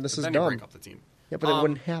watching break and up going, the- "This is then you dumb." break up the team. Yeah, but it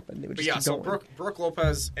wouldn't happen. They would But just yeah, keep so going. Brooke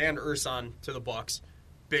Lopez and Ersan to the Bucks,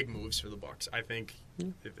 big moves for the Bucks. I think.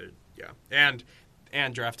 And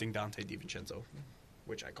drafting Dante DiVincenzo,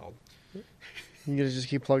 which I called. You gonna just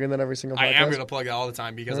keep plugging that every single podcast? I am going to plug it all the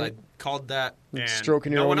time because I called that. And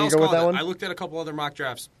Stroking your no own one else ego with called that it. one? I looked at a couple other mock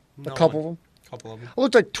drafts. A couple of them. Couple of them. I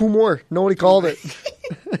looked like 2 more. Nobody called it.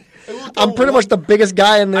 I'm pretty much the biggest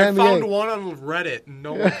guy in the I NBA. found one on Reddit.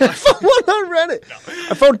 No one. I found one on Reddit.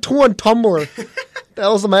 I found 2 on Tumblr. The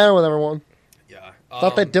hell's the matter with everyone? Yeah. It's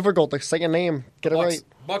not that difficult to say a name. Get it right.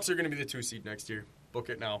 Bucks are going to be the 2 seed next year. Book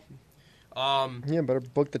it now. Yeah, better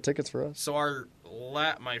book the tickets for us. So our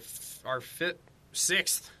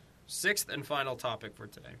sixth and final topic for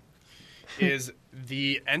today is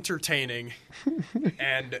the entertaining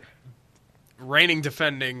and reigning,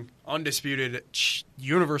 defending, undisputed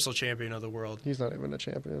Universal Champion of the world. He's not even a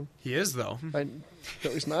champion. He is, though. No,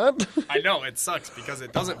 he's not. I know, it sucks because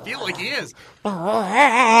it doesn't feel like he is.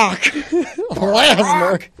 Lesnar.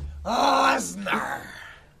 Lesnar.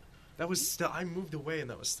 That was still. I moved away and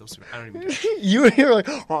that was still super. I don't even. You were like,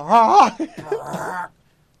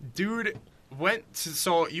 Dude went to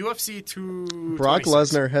UFC 2. Brock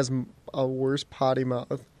Lesnar has a worse potty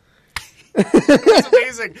mouth. That's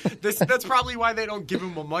amazing. That's probably why they don't give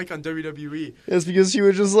him a mic on WWE. It's because he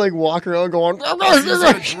would just like walk around going. He's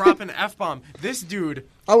gonna drop an F-bomb. This dude.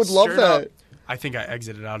 I would love straight that. up- I think I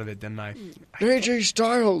exited out of it, didn't I? AJ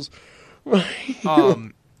Styles.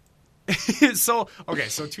 So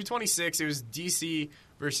 226. It was DC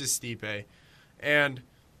versus Stipe, and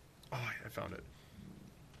I found it.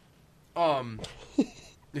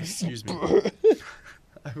 Excuse me.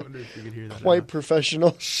 I wonder if you can hear that. Quite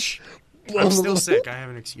professional. I'm still sick. I have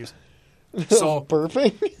an excuse. So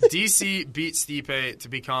Burping. DC beat Stipe to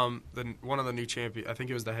become one of the new champion. I think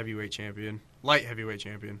it was the heavyweight champion, light heavyweight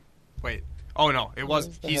champion. Wait. Oh, no, it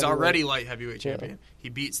was. He's already light heavyweight champion. He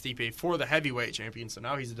beat Stipe for the heavyweight champion, so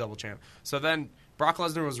now he's a double champ. So then Brock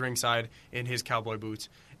Lesnar was ringside in his cowboy boots,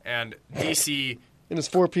 and DC In his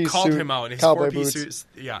 4-piece called suit, him out in his cowboy 4-piece boots.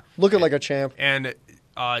 suit. Yeah. Looking like a champ. And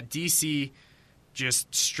DC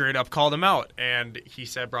just straight up called him out, and he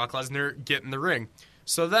said, Brock Lesnar, get in the ring.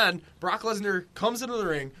 So then Brock Lesnar comes into the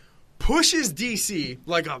ring, pushes DC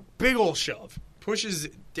like a big old shove, pushes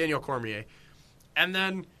Daniel Cormier, and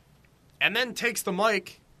then takes the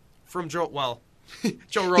mic from Joe Rogan.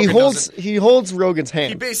 He holds Rogan's hand.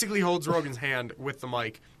 He basically holds Rogan's hand with the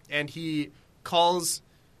mic, and he calls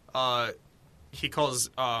Ngannou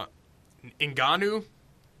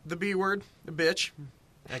the B word, the bitch.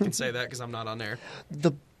 I can say that because I'm not on there.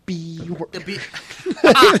 The B word. The B.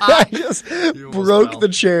 I just almost broke fell. the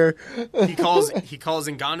chair. He calls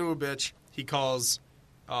Ngannou a bitch. He calls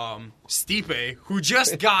Stipe, who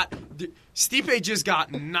just got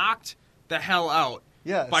knocked the hell out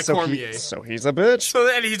by Cormier. So he's a bitch. So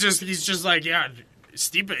then he's just like, yeah,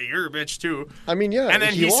 Stipe, you're a bitch too. I mean, yeah. And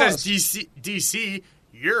then he lost. says, DC,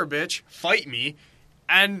 you're a bitch, fight me,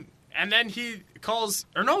 and then he calls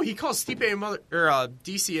Stipe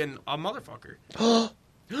DC a motherfucker.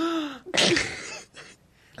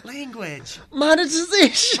 Language.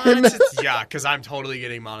 Monetization. Yeah, because I'm totally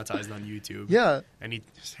getting monetized on YouTube. Yeah. And he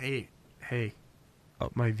just, hey,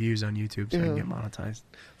 up my views on YouTube so I can get monetized.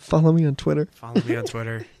 Follow me on Twitter. Follow me on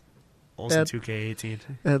Twitter. Olsen2K18.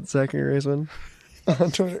 At Zachary Raisman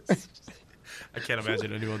on Twitter. I can't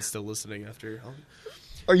imagine anyone's still listening after.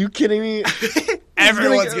 Are you kidding me?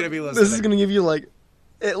 Everyone's going to be listening. This is going to give you like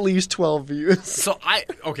at least 12 views. So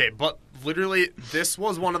but literally, this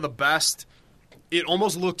was one of the best. It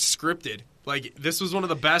almost looked scripted. Like, this was one of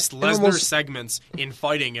the best Lesnar segments in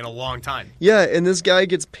fighting in a long time. Yeah, and this guy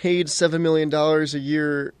gets paid $7 million a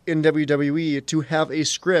year in WWE to have a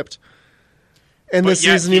script. And this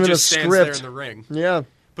isn't even a stands script. there in the ring. Yeah.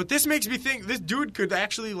 But this makes me think this dude could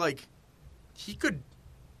actually, like, he could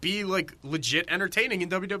be, like, legit entertaining in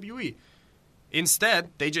WWE. Instead,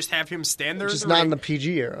 they just have him stand there Just in the not ring. in the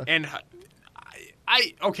PG era. And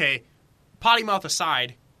okay, potty mouth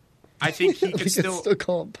aside, I think he could still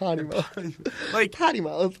call him potty mouth. like Potty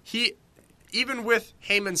mouth. he, even with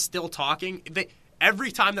Heyman still talking,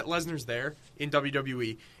 every time that Lesnar's there in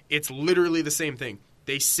WWE, it's literally the same thing.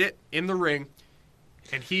 They sit in the ring,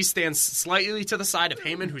 and he stands slightly to the side of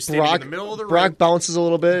Heyman, who's standing in the middle of the ring. Brock bounces a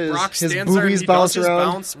little bit. Brock His stands there and boobies he bounce does his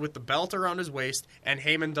around. bounce with the belt around his waist, and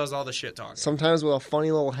Heyman does all the shit talking. Sometimes with a funny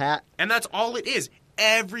little hat. And that's all it is.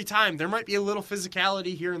 Every time. There might be a little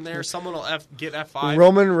physicality here and there. Someone will get F5.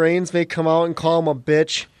 Roman Reigns may come out and call him a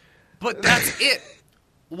bitch. But that's it.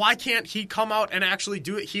 Why can't he come out and actually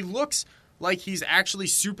do it? He looks like he's actually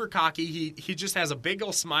super cocky. He just has a big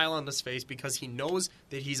old smile on his face because he knows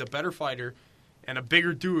that he's a better fighter and a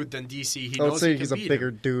bigger dude than DC. He I would knows say he can he's a beat bigger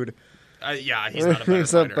him. dude. Yeah, he's not a better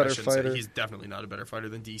He's a fighter. better I shouldn't say. fighter. He's definitely not a better fighter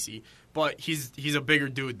than DC. But he's a bigger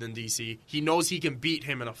dude than DC. He knows he can beat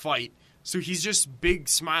him in a fight. So he's just big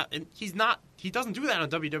smile. And he doesn't do that on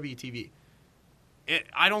WWE TV.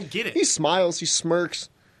 I don't get it. He smiles, he smirks.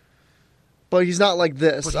 But he's not like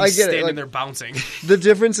this. But I he's get it. standing Like, there bouncing. the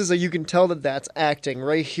difference is that you can tell that that's acting.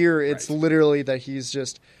 Right here, it's literally that he's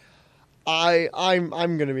just, I'm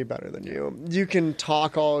gonna be better than you. You can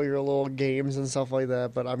talk all your little games and stuff like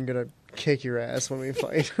that, but I'm gonna kick your ass when we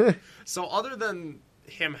fight. So other than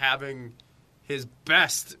him having his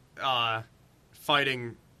best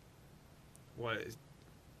fighting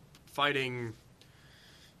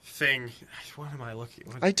thing, what am I looking?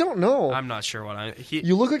 I don't know. I'm not sure what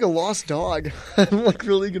You look like a lost dog. I'm like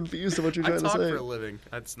really confused at what you're I trying to talk say. for a living.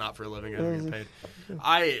 That's not for a living. I don't get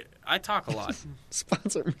paid. I talk a lot.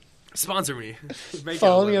 Sponsor me. Sponsor me. Make it a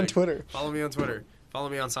Follow me on living. Twitter. Follow me on Twitter. Follow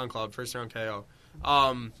me on SoundCloud. First Round KO.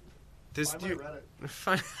 This dude.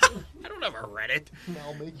 I don't have a Reddit.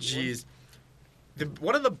 I'll make Jeez.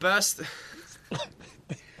 One of the best.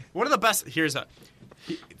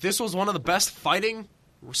 This was one of the best fighting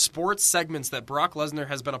sports segments that Brock Lesnar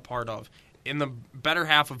has been a part of in the better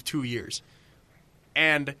half of 2 years.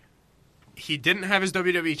 And he didn't have his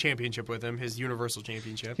WWE Championship with him, his Universal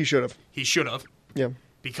Championship. He should have. He should have, Yeah.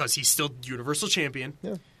 because he's still Universal Champion.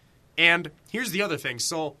 Yeah. And here's the other thing.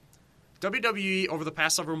 So WWE, over the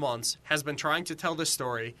past several months, has been trying to tell this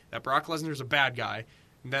story that Brock Lesnar is a bad guy,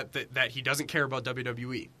 that he doesn't care about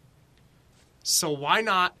WWE. So why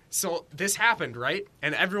not? So this happened, right?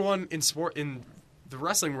 And everyone in the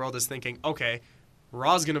wrestling world is thinking, okay,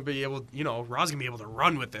 Raw's gonna be able to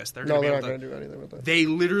run with this. They're No, gonna be they're able not to. going to do anything with that. They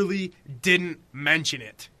literally didn't mention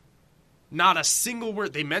it. Not a single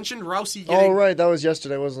word. They mentioned Rousey getting... Oh, right. That was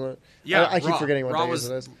yesterday, wasn't it? Yeah, I keep Raw. forgetting what Raw day was,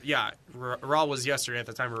 it is. Yeah, Raw was yesterday at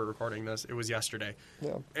the time we were recording this. It was yesterday.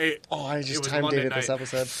 Yeah. I I it just was time Monday dated this night.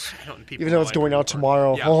 episode. People Even though know it's I going do out record.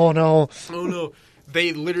 tomorrow. Yeah. Oh, no. Oh, no.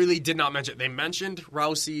 They literally did not mention it. They mentioned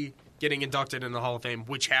Rousey getting inducted in the Hall of Fame,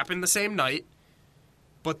 which happened the same night,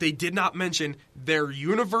 but they did not mention their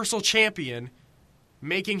Universal Champion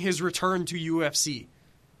making his return to UFC.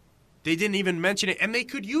 They didn't even mention it, and they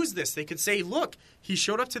could use this. They could say, look, he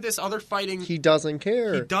showed up to this other fighting... He doesn't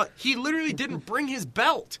care. He literally didn't bring his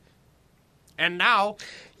belt. And now...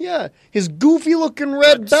 Yeah, his goofy-looking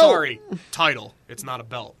red belt. Sorry, title. It's not a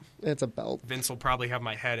belt. It's a belt. Vince will probably have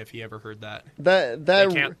my head if he ever heard that. That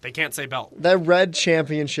They can't say belt. That red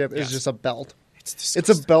championship Yes. is just a belt. It's It's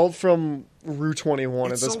disgusting. a belt from Rue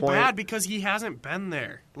 21 It's at this so point. bad because he hasn't been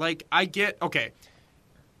there. Like, I get... Okay,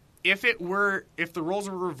 if the roles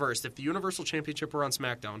were reversed, if the Universal Championship were on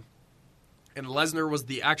SmackDown and Lesnar was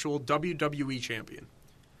the actual WWE champion,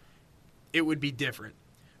 it would be different.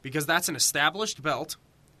 Because that's an established belt.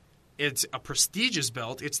 It's a prestigious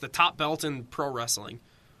belt. It's the top belt in pro wrestling.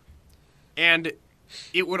 And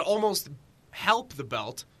it would almost help the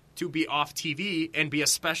belt to be off TV and be a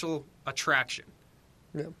special attraction.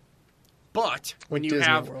 Yeah. But when Like you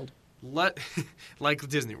Disney have... World. Like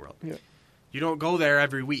Disney World. Yeah. You don't go there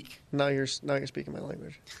every week. Now you're speaking my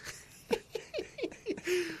language.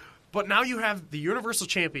 But now you have the Universal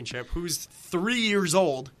Championship, who's 3 years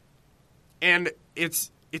old, and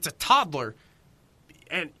it's a toddler.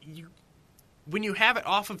 And when you have it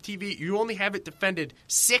off of TV, you only have it defended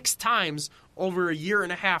 6 times over a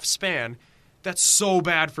 1.5-year span. That's so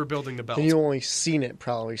bad for building the belt. And you only seen it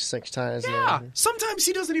probably 6 times. Yeah, now. sometimes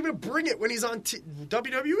he doesn't even bring it when he's on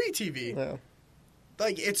WWE TV. Yeah.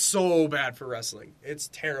 Like, it's so bad for wrestling. It's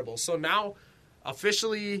terrible. So now,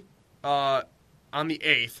 officially, on the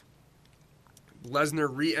 8th, Lesnar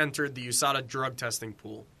re-entered the USADA drug testing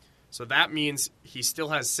pool. So that means he still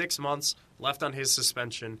has 6 months left on his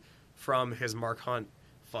suspension from his Mark Hunt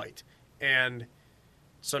fight. And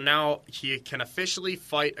so now he can officially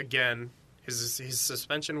fight again. His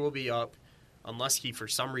suspension will be up unless he, for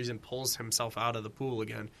some reason, pulls himself out of the pool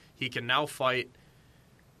again. He can now fight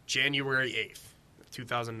January 8th.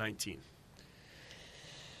 2019,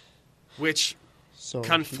 which So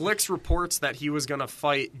conflicts reports that he was going to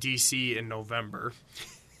fight DC in November.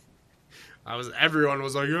 Everyone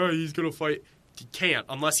was like, yeah, he's going to fight. He can't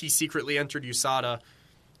unless he secretly entered USADA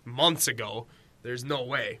months ago. There's no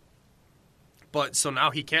way. But so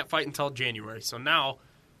now he can't fight until January. So now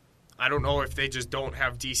I don't know if they just don't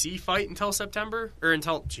have DC fight until September or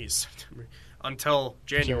until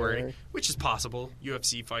January, which is possible.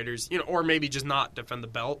 UFC fighters, or maybe just not defend the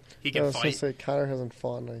belt. He I can was gonna fight. say Connor hasn't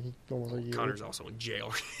fought in almost a year. Connor's also in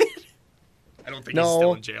jail. I don't think no, he's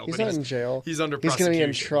still in jail. he's but not in jail. He's under He's prosecution. gonna be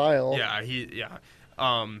in trial. Yeah.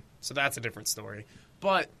 So that's a different story.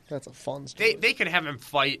 But That's a fun story. they could have him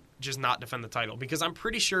fight, just not defend the title, because I'm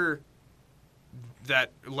pretty sure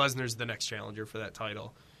that Lesnar's the next challenger for that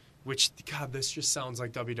title. Which, God, this just sounds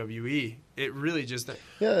like WWE. It really just...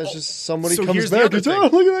 Yeah, it's just somebody so comes here's the back other and thing.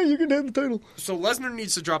 says, oh, look at that, you can have the title. So Lesnar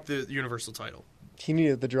needs to drop the Universal title. He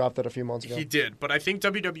needed to drop that a few months ago. He did, but I think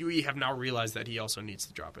WWE have now realized that he also needs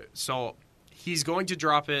to drop it. So he's going to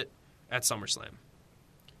drop it at SummerSlam.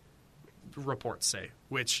 Reports say,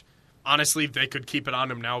 which honestly they could keep it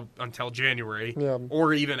on him now until January, Yeah.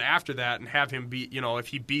 or even after that, and have him beat. If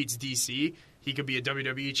he beats DC, he could be a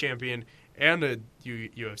WWE champion and a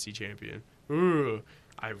UFC champion. Ooh,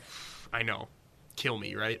 I know, kill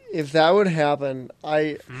me, right? If that would happen,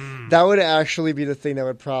 that would actually be the thing that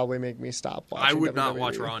would probably make me stop watching. I would not WWE.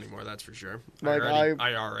 watch Raw anymore. That's for sure. Like,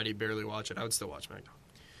 I already barely watch it. I would still watch SmackDown.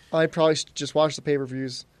 I'd probably just watch the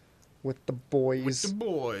pay-per-views with the boys. With the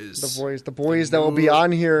boys. The boys that will be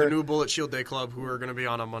on here. The new Bullet Shield Day Club, who are going to be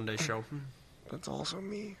on Monday's show. That's also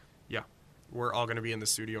me. Yeah. We're all going to be in the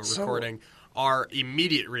studio So- recording our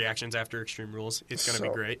immediate reactions after Extreme Rules. It's going to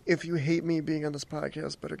be great. If you hate me being on this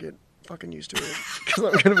podcast, better get fucking used to it. Because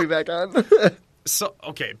I'm going to be back on. So,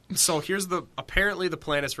 okay. So here's apparently the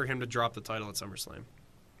plan is for him to drop the title at SummerSlam.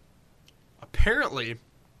 Apparently,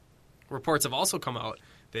 reports have also come out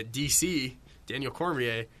that DC, Daniel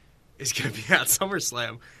Cormier, is going to be at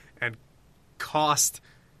SummerSlam and cost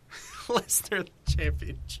Lesnar the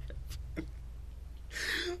championship.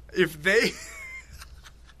 If they...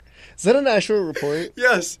 Is that an actual report?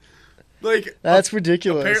 Yes. Like, That's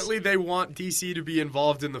ridiculous. apparently they want DC to be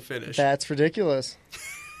involved in the finish. That's ridiculous.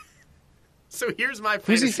 So here's my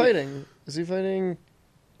Who's he fantasy. fighting? Is he fighting?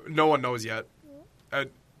 No one knows yet. So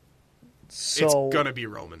It's going to be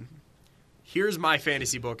Roman. here's my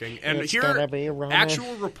fantasy booking, and It's here gonna be Roman.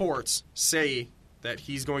 actual reports say that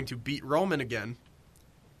he's going to beat Roman again.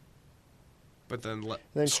 But then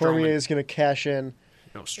Cormier is going to cash in.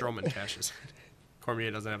 No, Strowman cashes.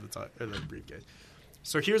 Cormier doesn't have the briefcase.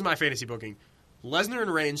 So here's my fantasy booking. Lesnar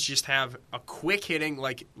and Reigns just have a quick hitting,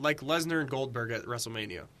 like Lesnar and Goldberg at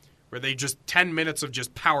WrestleMania, where they just 10 minutes of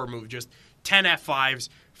just power move, just 10 F5s,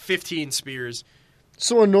 15 spears.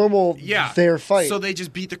 So a normal their fight. So they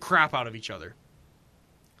just beat the crap out of each other.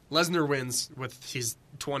 Lesnar wins with his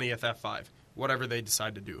 20th F5, whatever they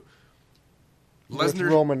decide to do.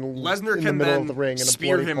 Lesnar in can the middle then of the ring in a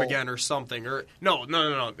spear bloody him pole. again or something. Or no,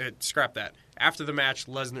 scrap that. After the match,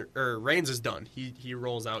 Reigns is done. He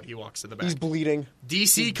rolls out. He walks to the back. He's bleeding.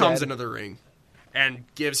 DC He's comes dead. into the ring and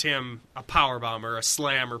gives him a powerbomb or a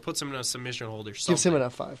slam or puts him in a submission hold or something. Gives him an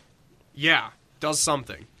F5. Yeah, does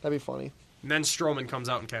something. That'd be funny. And then Strowman comes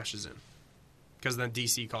out and cashes in because then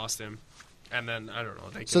DC cost him. And then I don't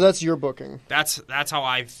know. So that's your booking. That's how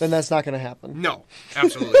I. Then that's not going to happen. No,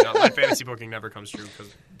 absolutely not. My fantasy booking never comes true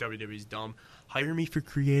because WWE's dumb. Hire me for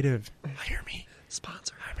creative. Hire me.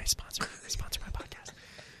 Sponsor. Hire me. Sponsor my podcast.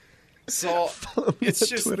 So it's on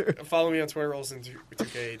just Twitter. follow me on Twitter. Olsen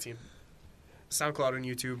 2K18. SoundCloud and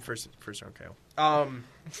YouTube. First round KO.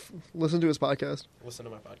 Listen to his podcast. Listen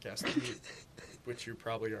to my podcast, which you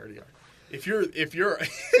probably already are. If you're If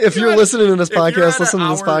you're listening to this if you're podcast, at listen an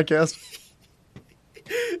to this hour- podcast.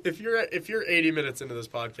 if you're 80 minutes into this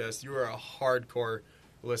podcast, you are a hardcore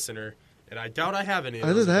listener, and I doubt I have any. Of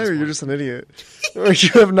Either those at that this or you're point. just an idiot. Or you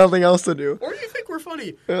have nothing else to do. Or you think we're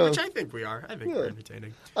funny, Yeah. which I think we are. I think we're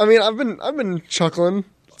entertaining. I mean, I've been chuckling.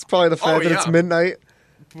 It's probably the fact that it's yeah. midnight.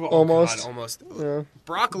 Oh, Almost. God, almost. Yeah.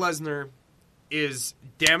 Brock Lesnar is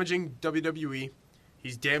damaging WWE.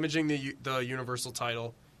 He's damaging the Universal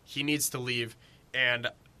title. He needs to leave. And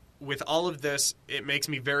with all of this, it makes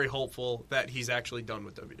me very hopeful that he's actually done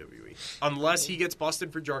with WWE. Unless he gets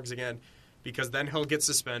busted for drugs again, because then he'll get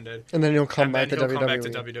suspended. And then he'll come and back then to he'll WWE. come back to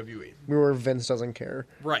WWE. Where Vince doesn't care.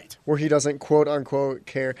 Right. Where he doesn't quote unquote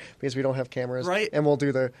care because we don't have cameras. Right. And we'll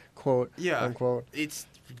do the quote Yeah. unquote. It's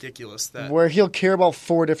ridiculous that Where he'll care about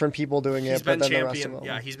 4 different people doing he's it, but been then the rest of champion. them.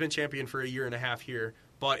 Yeah, he's been champion for a year and a half here.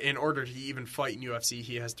 But in order to even fight in UFC,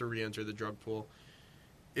 he has to re-enter the drug pool.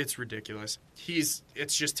 It's ridiculous.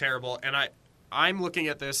 It's just terrible. And I'm looking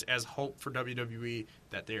at this as hope for WWE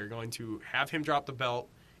that they are going to have him drop the belt.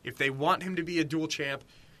 If they want him to be a dual champ,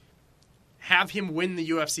 have him win the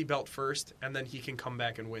UFC belt first, and then he can come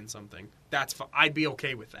back and win something. I'd be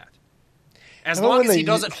okay with that. As How about long when as he they-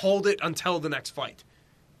 doesn't hold it until the next fight.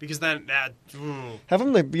 Because then that... Have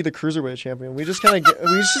him be the cruiserweight champion. We just kind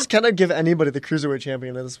of give anybody the cruiserweight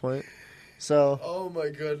champion at this point. So, Oh my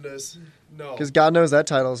goodness. No. because God knows that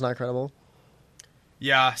title is not credible.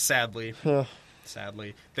 Yeah, sadly. Ugh.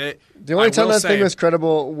 Sadly. The only I time will that thing say- was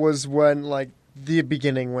credible was when, like, the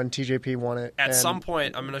beginning when TJP won it. At and some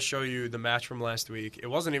point, I'm going to show you the match from last week. It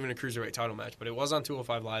wasn't even a Cruiserweight title match, but it was on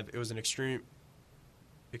 205 Live. It was an Extreme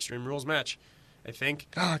Rules match, I think.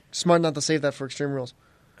 smart not to save that for Extreme Rules.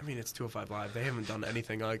 I mean, it's 205 Live. They haven't done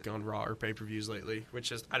anything like on Raw or pay-per-views lately,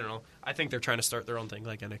 which is, I don't know. I think they're trying to start their own thing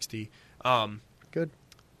like NXT. Good.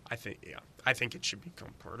 I think it should become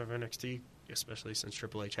part of NXT, especially since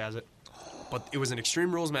Triple H has it. But it was an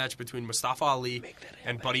Extreme Rules match between Mustafa Ali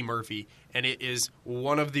and Buddy Murphy, and it is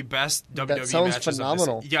one of the best WWE sounds matches.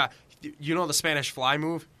 phenomenal. Yeah, you know the Spanish Fly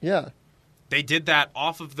move? Yeah. They did that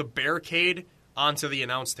off of the barricade onto the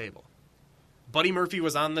announce table. Buddy Murphy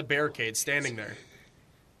was on the barricade standing there.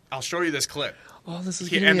 I'll show you this clip. Oh, this is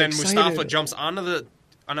He- getting and me then excited. Mustafa jumps onto the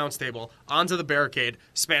announce table, onto the barricade,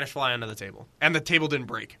 Spanish Fly onto the table. And the table didn't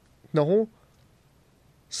break. No.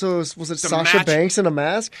 So was it The Sasha match- Banks in a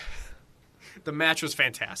mask? The match was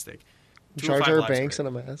fantastic. Jar 205 Jar Live's Banks great.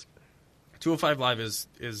 in a mask. 205 Live is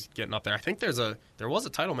getting up there. I think there was a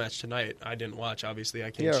title match tonight. I didn't watch, obviously.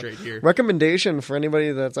 I came Yeah. straight here. Recommendation for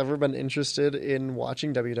anybody that's ever been interested in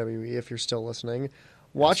watching WWE, if you're still listening,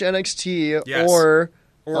 watch NXT Yes. or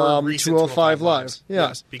recent 205 Live. Lives. Yeah.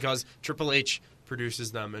 Yes, because Triple H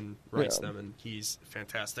produces them and writes Yeah. them, and he's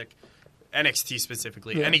fantastic. NXT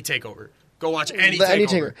specifically. Yeah. Any takeover. Go watch any The takeover.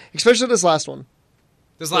 takeover. Especially this last one.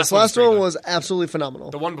 This This last last pretty one good. was absolutely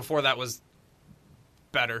phenomenal. The one before that was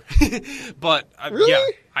better. But Really? yeah,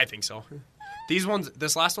 I think so.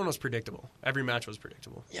 This last one was predictable. Every match was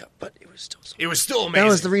predictable. Yeah, but it was still so It was still amazing.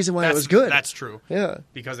 That was the reason why it was good. That's true. Yeah.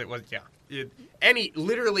 Because it was,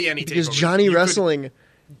 literally any Because takeover. Johnny You could- Wrestling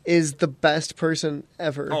is the best person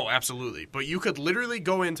ever. Oh, absolutely. But you could literally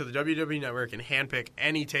go into the WWE Network and handpick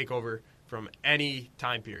any takeover from any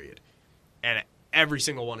time period. And every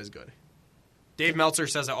single one is good. Dave Meltzer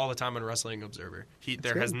says it all the time on Wrestling Observer.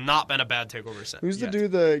 There has not been a bad takeover set. Who's the yet.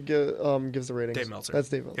 dude that gives the ratings? Dave Meltzer. That's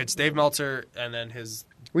Dave Meltzer. It's Dave Meltzer, and then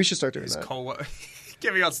We should start doing his that.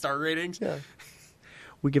 giving out star ratings. Yeah.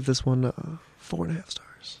 We give this one 4.5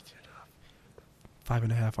 stars.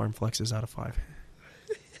 5.5 arm flexes out of 5.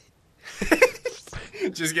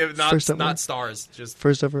 Just give not stars. Just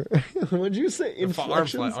first ever. What'd you say?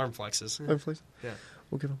 Inflections? arm flexes. Arm flexes. Yeah.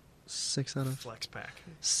 We'll give him 6 out of Flex pack.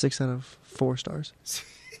 6 out of 4 stars.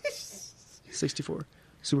 64.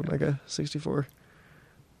 Super Mega 64.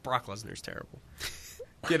 Brock Lesnar's terrible.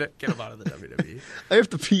 Get him out of the WWE. I have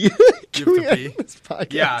to pee. Can we end this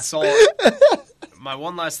podcast? Yeah, so my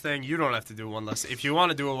one last thing, you don't have to do one last thing. If you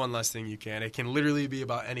want to do a one last thing, you can. It can literally be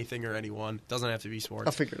about anything or anyone. It doesn't have to be sports.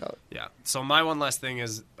 I'll figure it out. Yeah. So my one last thing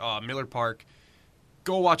is Miller Park.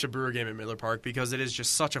 Go watch a Brewer game at Miller Park because it is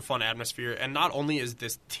just such a fun atmosphere. And not only is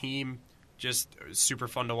this team just super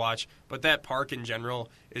fun to watch, but that park in general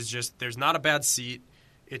is just, there's not a bad seat.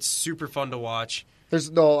 It's super fun to watch.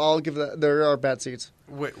 I'll give that. There are bad seats.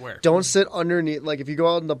 Where? Don't sit underneath. Like, if you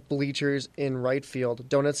go out in the bleachers in right field,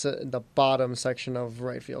 don't sit in the bottom section of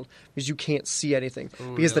right field because you can't see anything.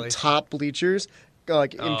 Ooh, because really? the top bleachers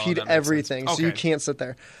impede that makes everything, sense. so you Okay. can't sit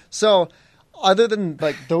there. So, other than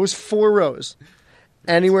like those 4 rows,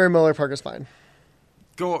 anywhere in Miller Park is fine.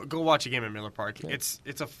 Go watch a game at Miller Park. Yeah. It's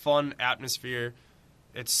a fun atmosphere.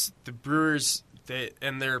 It's the Brewers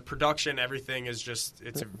and their production. Everything is just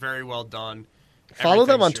it's very well done. Follow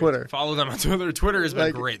them on Everything's Twitter. Follow them on Twitter. Twitter has been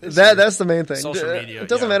Like, great. This year. that's the main thing. Social media, It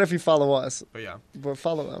doesn't yeah. matter if you follow us, But yeah, but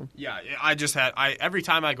follow them. yeah. Every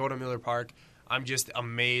time I go to Miller Park, I'm just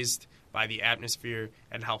amazed by the atmosphere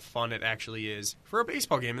and how fun it actually is for a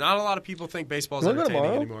baseball game. Not a lot of people think baseball is Wanna go entertaining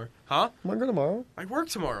tomorrow? anymore. Huh? Want to go tomorrow? I work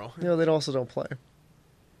tomorrow. Yeah, they also don't play.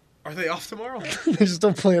 Are they off tomorrow? They just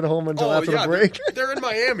don't play at home until after the break. They're in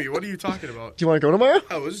Miami. What are you talking about? Do you want to go tomorrow?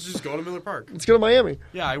 I was just going to Miller Park. Let's go to Miami.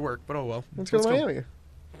 Yeah, I work, but oh well. Let's go to Miami.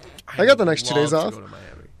 I got the next 2 days love off. to go to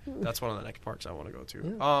Miami. That's one of the next parks I want to go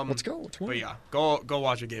to. Yeah. Let's go tomorrow. But yeah, go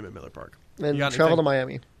watch a game at Miller Park. And You got travel to anything?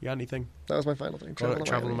 Miami. You got anything? That was my final thing. Travel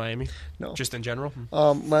to Miami? No. Just in general?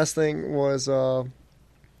 Last thing was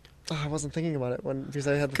I wasn't thinking about it because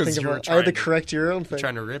I had to 'Cause think you were about it. I had to trying to- correct your own thing.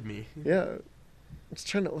 Trying to rib me. Yeah.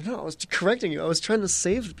 I was correcting you. I was trying to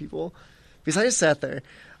save people because I just sat there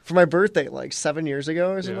for my birthday like 7 years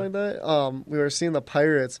ago or something like that. We were seeing the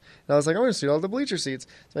Pirates, and I was like, I'm going to see all the bleacher seats.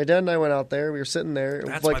 So my dad and I went out there. We were sitting there.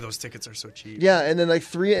 That's like, why those tickets are so cheap. yeah, and then like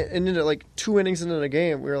 2 innings into the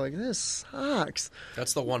game, we were like, this sucks.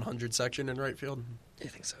 That's the 100 section in right field. I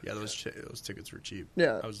think so. Yeah, those tickets were cheap.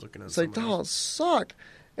 Yeah. I was looking at It's like, some of oh, those. suck.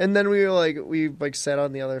 And then we sat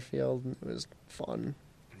on the other field, and it was fun.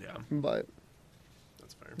 Yeah, But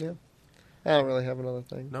that's fair. yeah, I don't really have another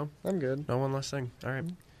thing. No? I'm good. No one last thing. All right.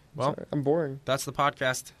 Well, Sorry. I'm boring. that's the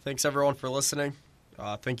podcast. Thanks, everyone, for listening.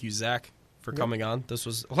 Thank you, Zach, for coming on. This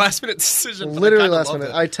was a last-minute decision. But Literally I kinda last loved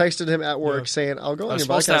minute. it. I texted him at work Yeah. saying, I'll go I on was, your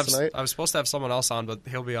supposed to have, podcast tonight. I was supposed to have someone else on, but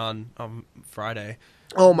he'll be on Friday.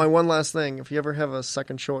 Oh, my one last thing. If you ever have a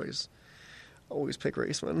second choice, always pick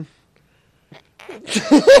Raceman.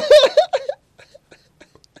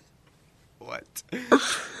 What?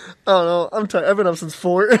 Oh, no. I'm tired. I've been up since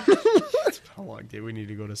 4. How long did we need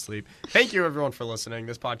to go to sleep? Thank you, everyone, for listening.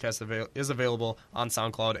 This podcast is available on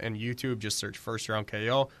SoundCloud and YouTube. Just search First Round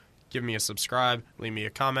KO. Give me a subscribe. Leave me a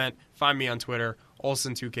comment. Find me on Twitter,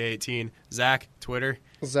 Olsen2K18. Zach, Twitter,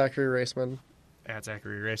 Zachary Raceman. at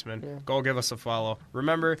Zachary Raceman. Yeah. Go give us a follow.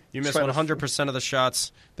 Remember, you miss Try to- 100% of the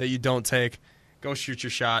shots that you don't take. Go shoot your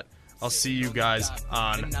shot. I'll see you guys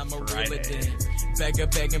on And I'ma reel Friday. it in.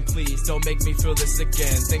 Begging, please, don't make me feel this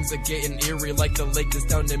again. Things are getting eerie like the lake that's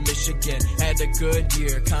down in Michigan. Had a good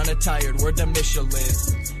year, kinda tired, where the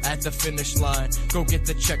Michelin. At the finish line, go get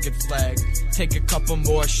the checkered flag. Take a couple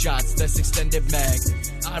more shots, that's extended mag.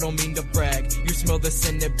 I don't mean to brag, you smell the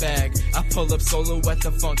scented bag. I pull up solo at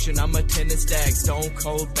the function, I'm a tennis stag. Stone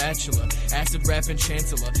cold bachelor, acid rapping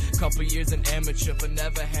chancellor. Couple years an amateur, but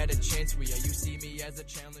never had a chance for ya. You see me as a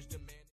challenge to